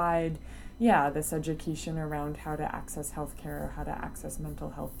provide, this education around how to access healthcare, how to access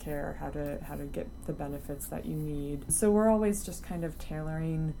mental health care, how to get the benefits that you need. So we're always just kind of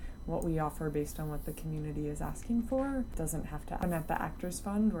tailoring what we offer based on what the community is asking for. It doesn't have to. And at the Actors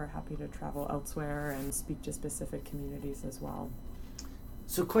Fund, we're happy to travel elsewhere and speak to specific communities as well.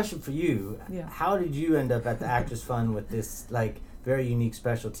 So question for you, Yeah. How did you end up at the Actors Fund with this very unique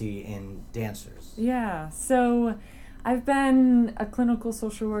specialty in dancers? Yeah, so I've been a clinical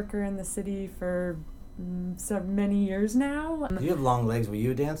social worker in the city for so many years now. Do you have long legs? Were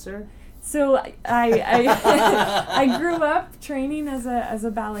you a dancer? So I grew up training as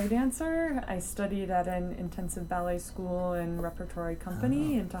a ballet dancer. I studied at an intensive ballet school and repertory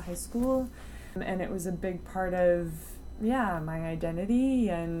company into high school, and it was a big part of my identity,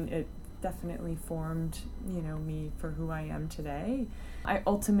 and it definitely formed me for who I am today. I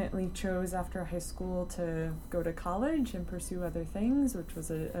ultimately chose after high school to go to college and pursue other things, which was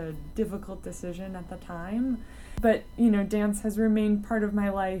a difficult decision at the time. But, dance has remained part of my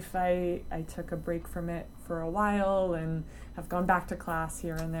life. I took a break from it for a while and have gone back to class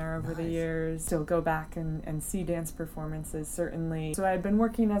here and there over the years. Still go back and see dance performances, certainly. So I had been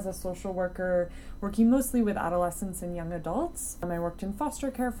working as a social worker, working mostly with adolescents and young adults. I worked in foster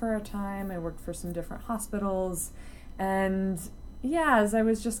care for a time. I worked for some different hospitals. And as I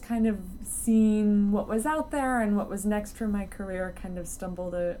was just kind of seeing what was out there and what was next for my career, kind of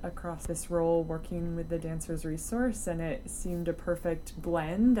stumbled across this role working with the Dancers Resource, and it seemed a perfect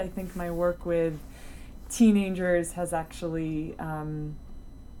blend. I think my work with teenagers has actually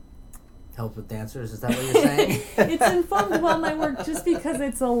Help with dancers, is that what you're saying? It's informed my work just because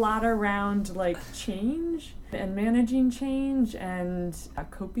it's a lot around change and managing change and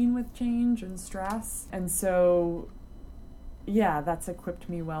coping with change and stress. And so that's equipped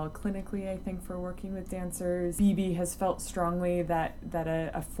me well clinically, I think, for working with dancers. BB has felt strongly that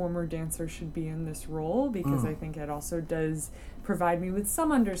a former dancer should be in this role because I think it also does provide me with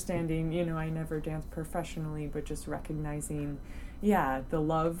some understanding. I never danced professionally, but just recognizing the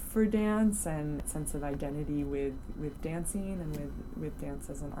love for dance and sense of identity with dancing and with dance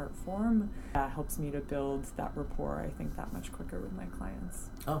as an art form helps me to build that rapport, I think, that much quicker with my clients.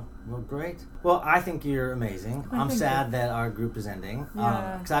 Oh, well, great. Well, I think you're amazing. I'm sad that our group is ending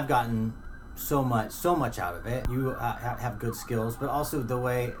because I've gotten so much out of it. You have good skills, but also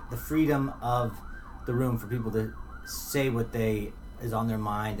the freedom of the room for people to say what is on their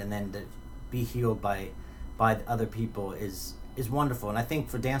mind and then to be healed by other people is wonderful. And I think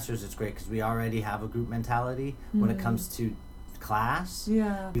for dancers it's great because we already have a group mentality when it comes to class.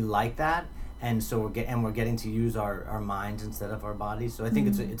 We like that, and so we're getting to use our minds instead of our bodies. So I think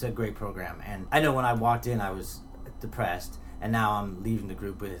it's a great program. And I know when I walked in I was depressed, and now I'm leaving the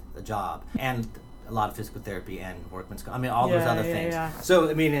group with a job and a lot of physical therapy and workman's comp. all those other things. So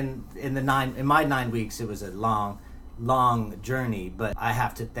in my 9 weeks it was a long journey, but I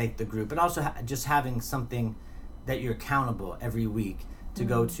have to thank the group, and also just having something that you're accountable every week to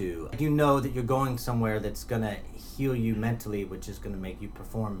go to. You know that you're going somewhere that's going to heal you mentally, which is going to make you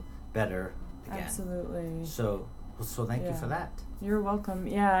perform better again. Absolutely. So thank you for that. You're welcome.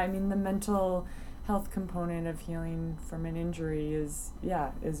 The mental health component of healing from an injury is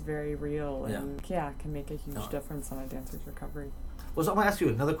very real and can make a huge difference on a dancer's recovery. Well, so I'm going to ask you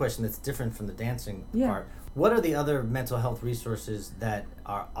another question that's different from the dancing part. What are the other mental health resources that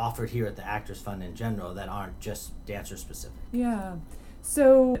are offered here at the Actors Fund in general that aren't just dancer specific?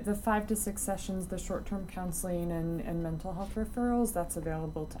 So the 5 to 6 sessions, the short-term counseling and mental health referrals, that's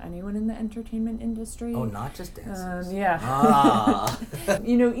available to anyone in the entertainment industry. Oh, not just dancers.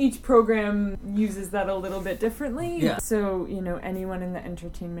 Each program uses that a little bit differently. So, anyone in the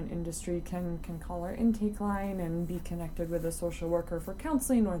entertainment industry can call our intake line and be connected with a social worker for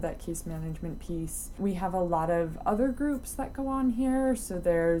counseling or that case management piece. We have a lot of other groups that go on here. So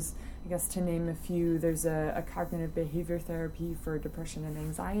there's, I guess to name a few, there's a cognitive behavior therapy for depression and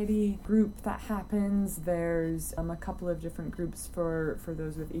anxiety group that happens. There's a couple of different groups for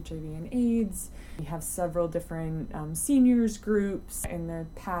those with HIV and AIDS. We have several different seniors groups. In the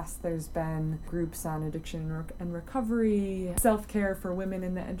past, there's been groups on addiction and recovery. Self-care for women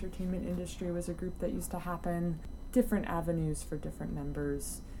in the entertainment industry was a group that used to happen. Different avenues for different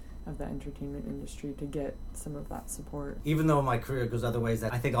members of the entertainment industry to get some of that support. Even though my career goes other ways,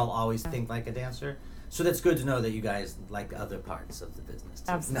 I think I'll always think like a dancer. So that's good to know that you guys like other parts of the business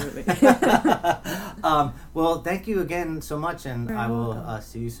too. Absolutely. Well, thank you again so much, and I will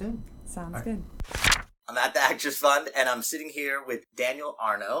see you soon. Sounds good. I'm at the Actors Fund, and I'm sitting here with Daniel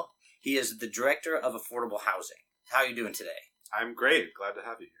Arno. He is the Director of Affordable Housing. How are you doing today? I'm great. Glad to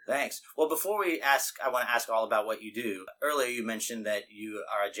have you here. Thanks. Well, before we ask, I want to ask all about what you do. Earlier, you mentioned that you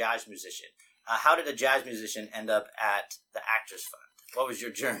are a jazz musician. How did a jazz musician end up at the Actors Fund? What was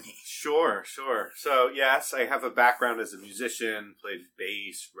your journey? Sure. So, yes, I have a background as a musician, played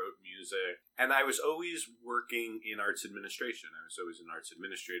bass, wrote music, and I was always working in arts administration. I was always an arts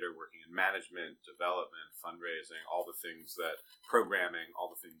administrator working in management, development, fundraising, all the things that, programming, all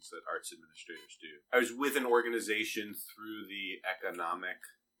the things that arts administrators do. I was with an organization through the economic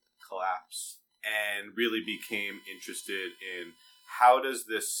collapse and really became interested in how does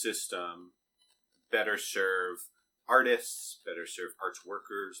this system better serve artists, better serve arts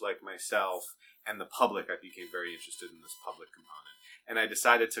workers like myself, and the public. I became very interested in this public component. And I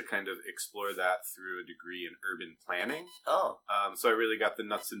decided to kind of explore that through a degree in urban planning. So I really got the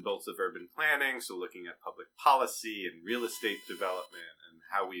nuts and bolts of urban planning, so looking at public policy and real estate development and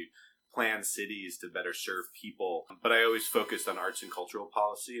how we plan cities to better serve people. But I always focused on arts and cultural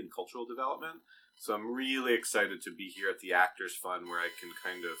policy and cultural development. So I'm really excited to be here at the Actors Fund, where I can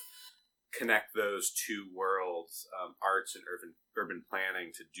kind of connect those two worlds, arts and urban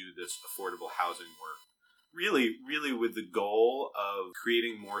planning, to do this affordable housing work. Really with the goal of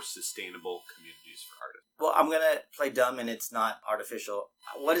creating more sustainable communities for artists. Well, I'm going to play dumb and it's not artificial.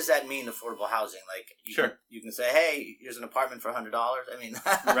 What does that mean, affordable housing? Like, you can say, hey, here's an apartment for $100. I mean...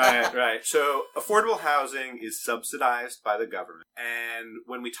 Right. So affordable housing is subsidized by the government. And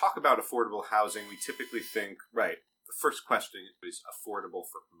when we talk about affordable housing, we typically think, the first question is affordable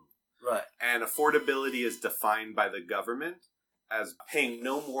for whom? Right. And affordability is defined by the government as paying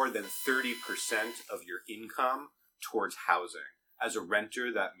no more than 30% of your income towards housing. As a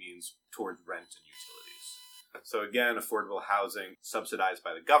renter, that means towards rent and utilities. So again, affordable housing subsidized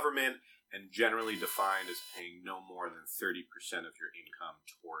by the government and generally defined as paying no more than 30% of your income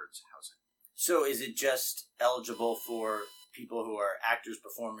towards housing. So is it just eligible for people who are actors,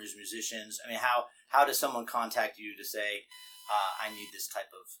 performers, musicians? I mean, how does someone contact you to say, I need this type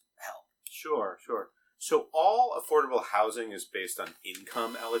of help? Sure. So all affordable housing is based on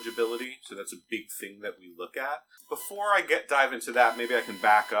income eligibility. So that's a big thing that we look at. Before I dive into that, maybe I can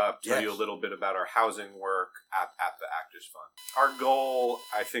back up, tell you a little bit about our housing work at the Actors Fund. Our goal,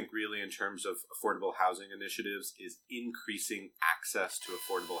 I think, really in terms of affordable housing initiatives is increasing access to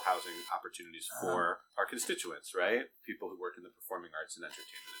affordable housing opportunities for our constituents, right? People who work in the performing arts and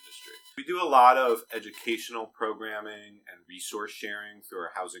entertainment industry. We do a lot of educational programming and resource sharing through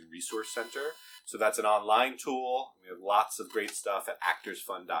our Housing Resource Center. So that's an online tool. We have lots of great stuff at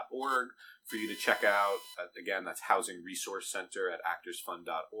actorsfund.org for you to check out. Again, that's Housing Resource Center at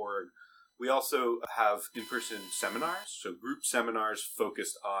actorsfund.org. We also have in-person seminars, so group seminars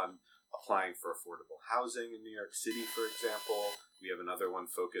focused on applying for affordable housing in New York City, for example. We have another one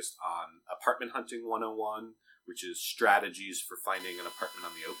focused on Apartment Hunting 101, which is strategies for finding an apartment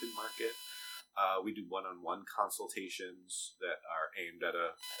on the open market. We do one-on-one consultations that are aimed at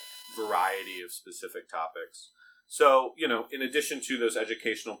a variety of specific topics. So, in addition to those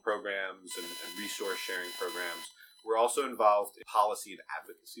educational programs and resource sharing programs, we're also involved in policy and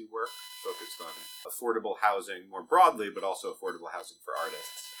advocacy work focused on affordable housing more broadly, but also affordable housing for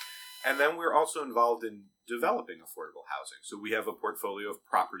artists. And then we're also involved in developing affordable housing. So we have a portfolio of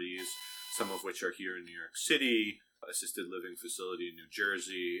properties, some of which are here in New York City, assisted living facility in New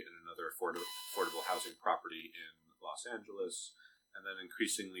Jersey, and another affordable housing property in Los Angeles. And then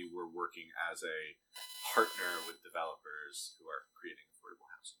increasingly, we're working as a partner with developers who are creating affordable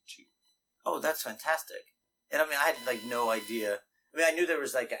housing too. Oh, that's fantastic. And I mean, I had no idea. I mean, I knew there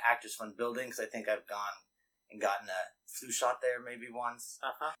was an Actors Fund building because I think I've gone and gotten a flu shot there maybe once.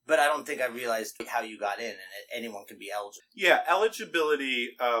 But I don't think I realized how you got in, and anyone can be eligible. Yeah, eligibility,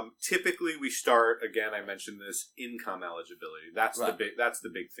 typically we start, again, I mentioned this, income eligibility. That's the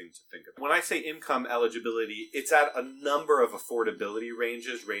big thing to think of. When I say income eligibility, it's at a number of affordability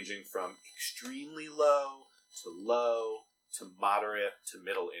ranges, ranging from extremely low to moderate to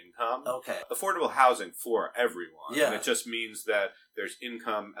middle income. Okay. Affordable housing for everyone. Yeah. And it just means that there's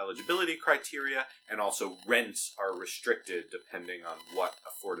income eligibility criteria, and also rents are restricted depending on what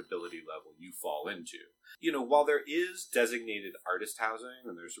affordability level you fall into. While there is designated artist housing,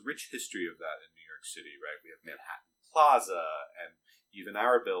 and there's a rich history of that in New York City, right? We have Manhattan Plaza, and even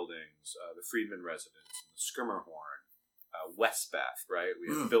our buildings, the Friedman Residence, and the Skirmerhorn, Westbeth, right?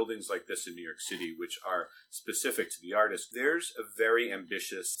 We have buildings like this in New York City, which are specific to the artist. There's a very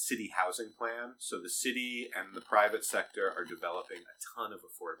ambitious city housing plan. So the city and the private sector are developing a ton of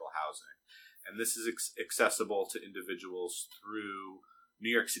affordable housing. And this is accessible to individuals through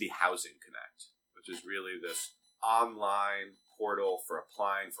New York City Housing Connect, which is really this online portal for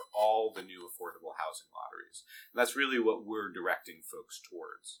applying for all the new affordable housing lotteries. And that's really what we're directing folks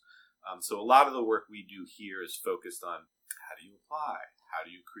towards. So a lot of the work we do here is focused on how do you apply? How do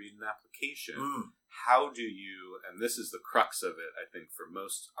you create an application? How do you, and this is the crux of it, I think, for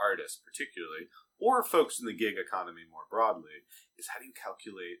most artists particularly, or folks in the gig economy more broadly, is how do you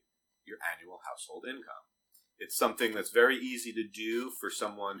calculate your annual household income? It's something that's very easy to do for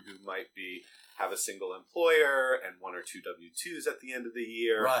someone who might have a single employer and 1 or 2 W-2s at the end of the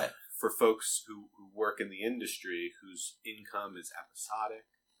year. Right. For folks who work in the industry whose income is episodic,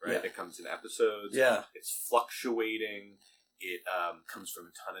 right? It comes in episodes. Yeah. It's fluctuating. It comes from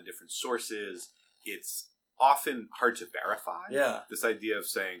a ton of different sources. It's often hard to verify. Yeah. This idea of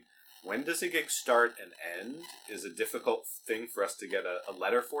saying, when does a gig start and end is a difficult thing for us to get a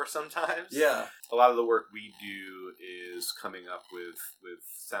letter for sometimes. Yeah. A lot of the work we do is coming up with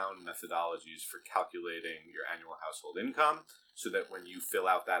sound methodologies for calculating your annual household income so that when you fill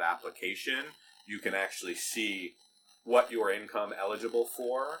out that application, you can actually see what your income eligible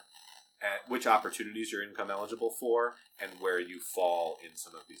for, and which opportunities you're income eligible for, and where you fall in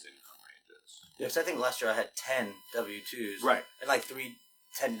some of these income ranges. Yes, I think last year I had 10 W-2s. Right. And like 3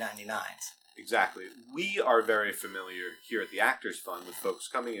 1099s. Exactly. We are very familiar here at the Actors Fund with folks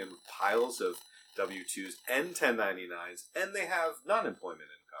coming in with piles of W-2s and 1099s, and they have non-employment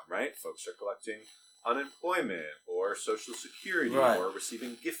income, right? Folks are collecting unemployment or Social Security or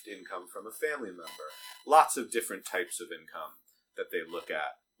receiving gift income from a family member. Lots of different types of income that they look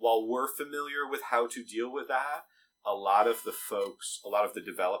at. While we're familiar with how to deal with that, a lot of the folks, a lot of the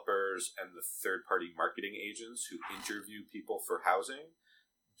developers and the third-party marketing agents who interview people for housing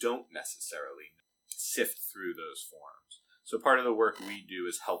don't necessarily sift through those forms. So part of the work we do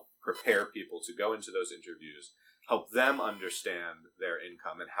is help prepare people to go into those interviews, help them understand their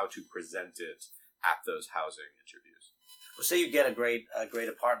income and how to present it at those housing interviews. Well, say you get a great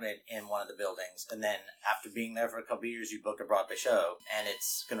apartment in one of the buildings, and then after being there for a couple of years, you book a Broadway show, and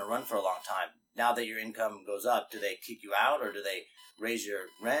it's going to run for a long time. Now that your income goes up, do they kick you out, or do they raise your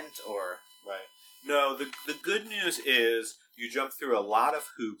rent, or? Right. No, the good news is you jump through a lot of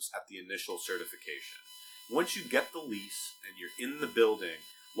hoops at the initial certification. Once you get the lease and you're in the building,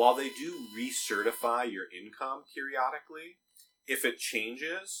 while they do recertify your income periodically, if it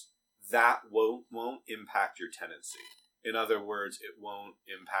changes, that won't impact your tenancy. In other words, it won't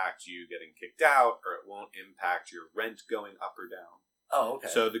impact you getting kicked out, or it won't impact your rent going up or down. Oh, okay.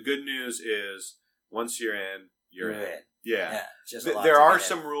 So the good news is, once you're in, you're in. Yeah. Just there are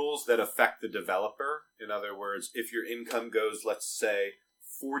some rules that affect the developer. In other words, if your income goes, let's say,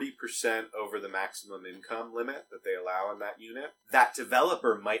 40% over the maximum income limit that they allow in that unit, that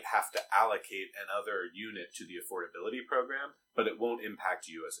developer might have to allocate another unit to the affordability program, but it won't impact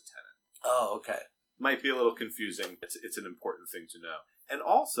you as a tenant. Oh, okay. Might be a little confusing. It's an important thing to know. And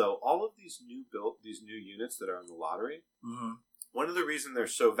also, all of these new units that are on the lottery, one of the reasons they're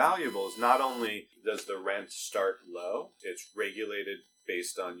so valuable is not only does the rent start low, it's regulated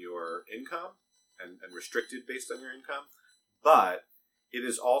based on your income and restricted based on your income, but it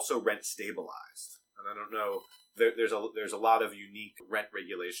is also rent stabilized. And I don't know, there's a lot of unique rent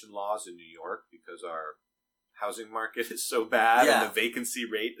regulation laws in New York because our housing market is so bad and the vacancy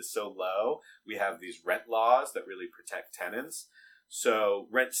rate is so low. We have these rent laws that really protect tenants. So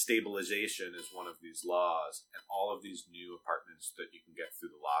rent stabilization is one of these laws, and all of these new apartments that you can get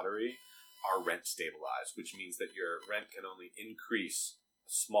through the lottery are rent stabilized, which means that your rent can only increase a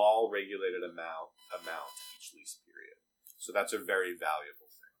small regulated amount each lease period. So that's a very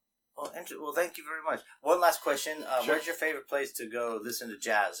valuable thing. Well, thank you very much. One last question. Sure. Where's your favorite place to go listen to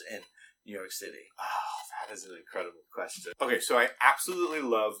jazz in New York City? That is an incredible question. Okay, so I absolutely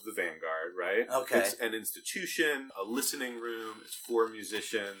love the Vanguard, right? Okay. It's an institution, a listening room. It's for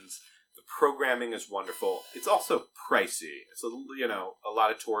musicians. The programming is wonderful. It's also pricey. It's a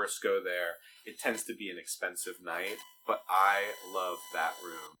lot of tourists go there. It tends to be an expensive night, but I love that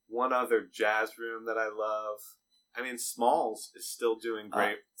room. One other jazz room that I love, Smalls is still doing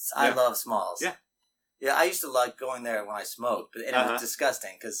great. I love Smalls. Yeah. Yeah, I used to like going there when I smoked, and it was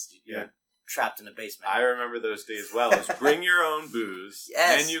disgusting because you're trapped in the basement. I remember those days well. It was bring your own booze,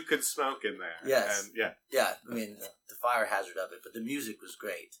 and you could smoke in there. Yes. And the fire hazard of it, but the music was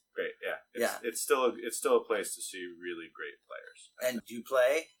great. Great, yeah. It's still a place to see really great players. And do you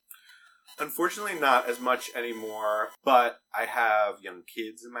play? Unfortunately, not as much anymore, but I have young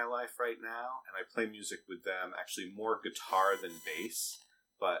kids in my life right now, and I play music with them, actually more guitar than bass,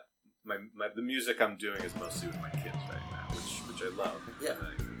 but the music I'm doing is mostly with my kids right now, which I love. Yeah.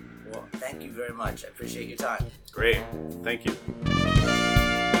 Well, thank you very much. I appreciate your time. Great. Thank you.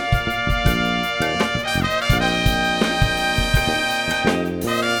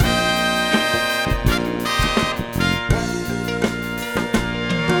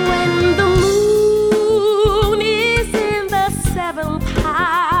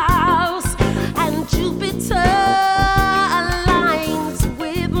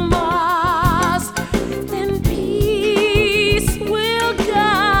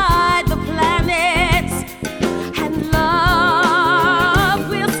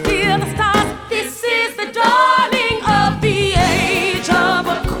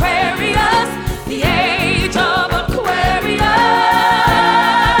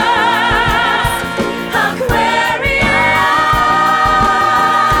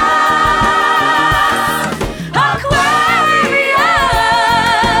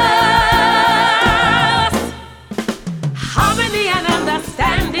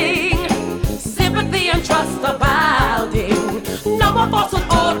 falsehood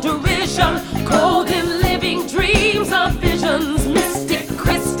or derision, cold in living dreams of visions, mystic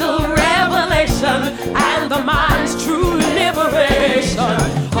crystal revelation, and the mind's true liberation.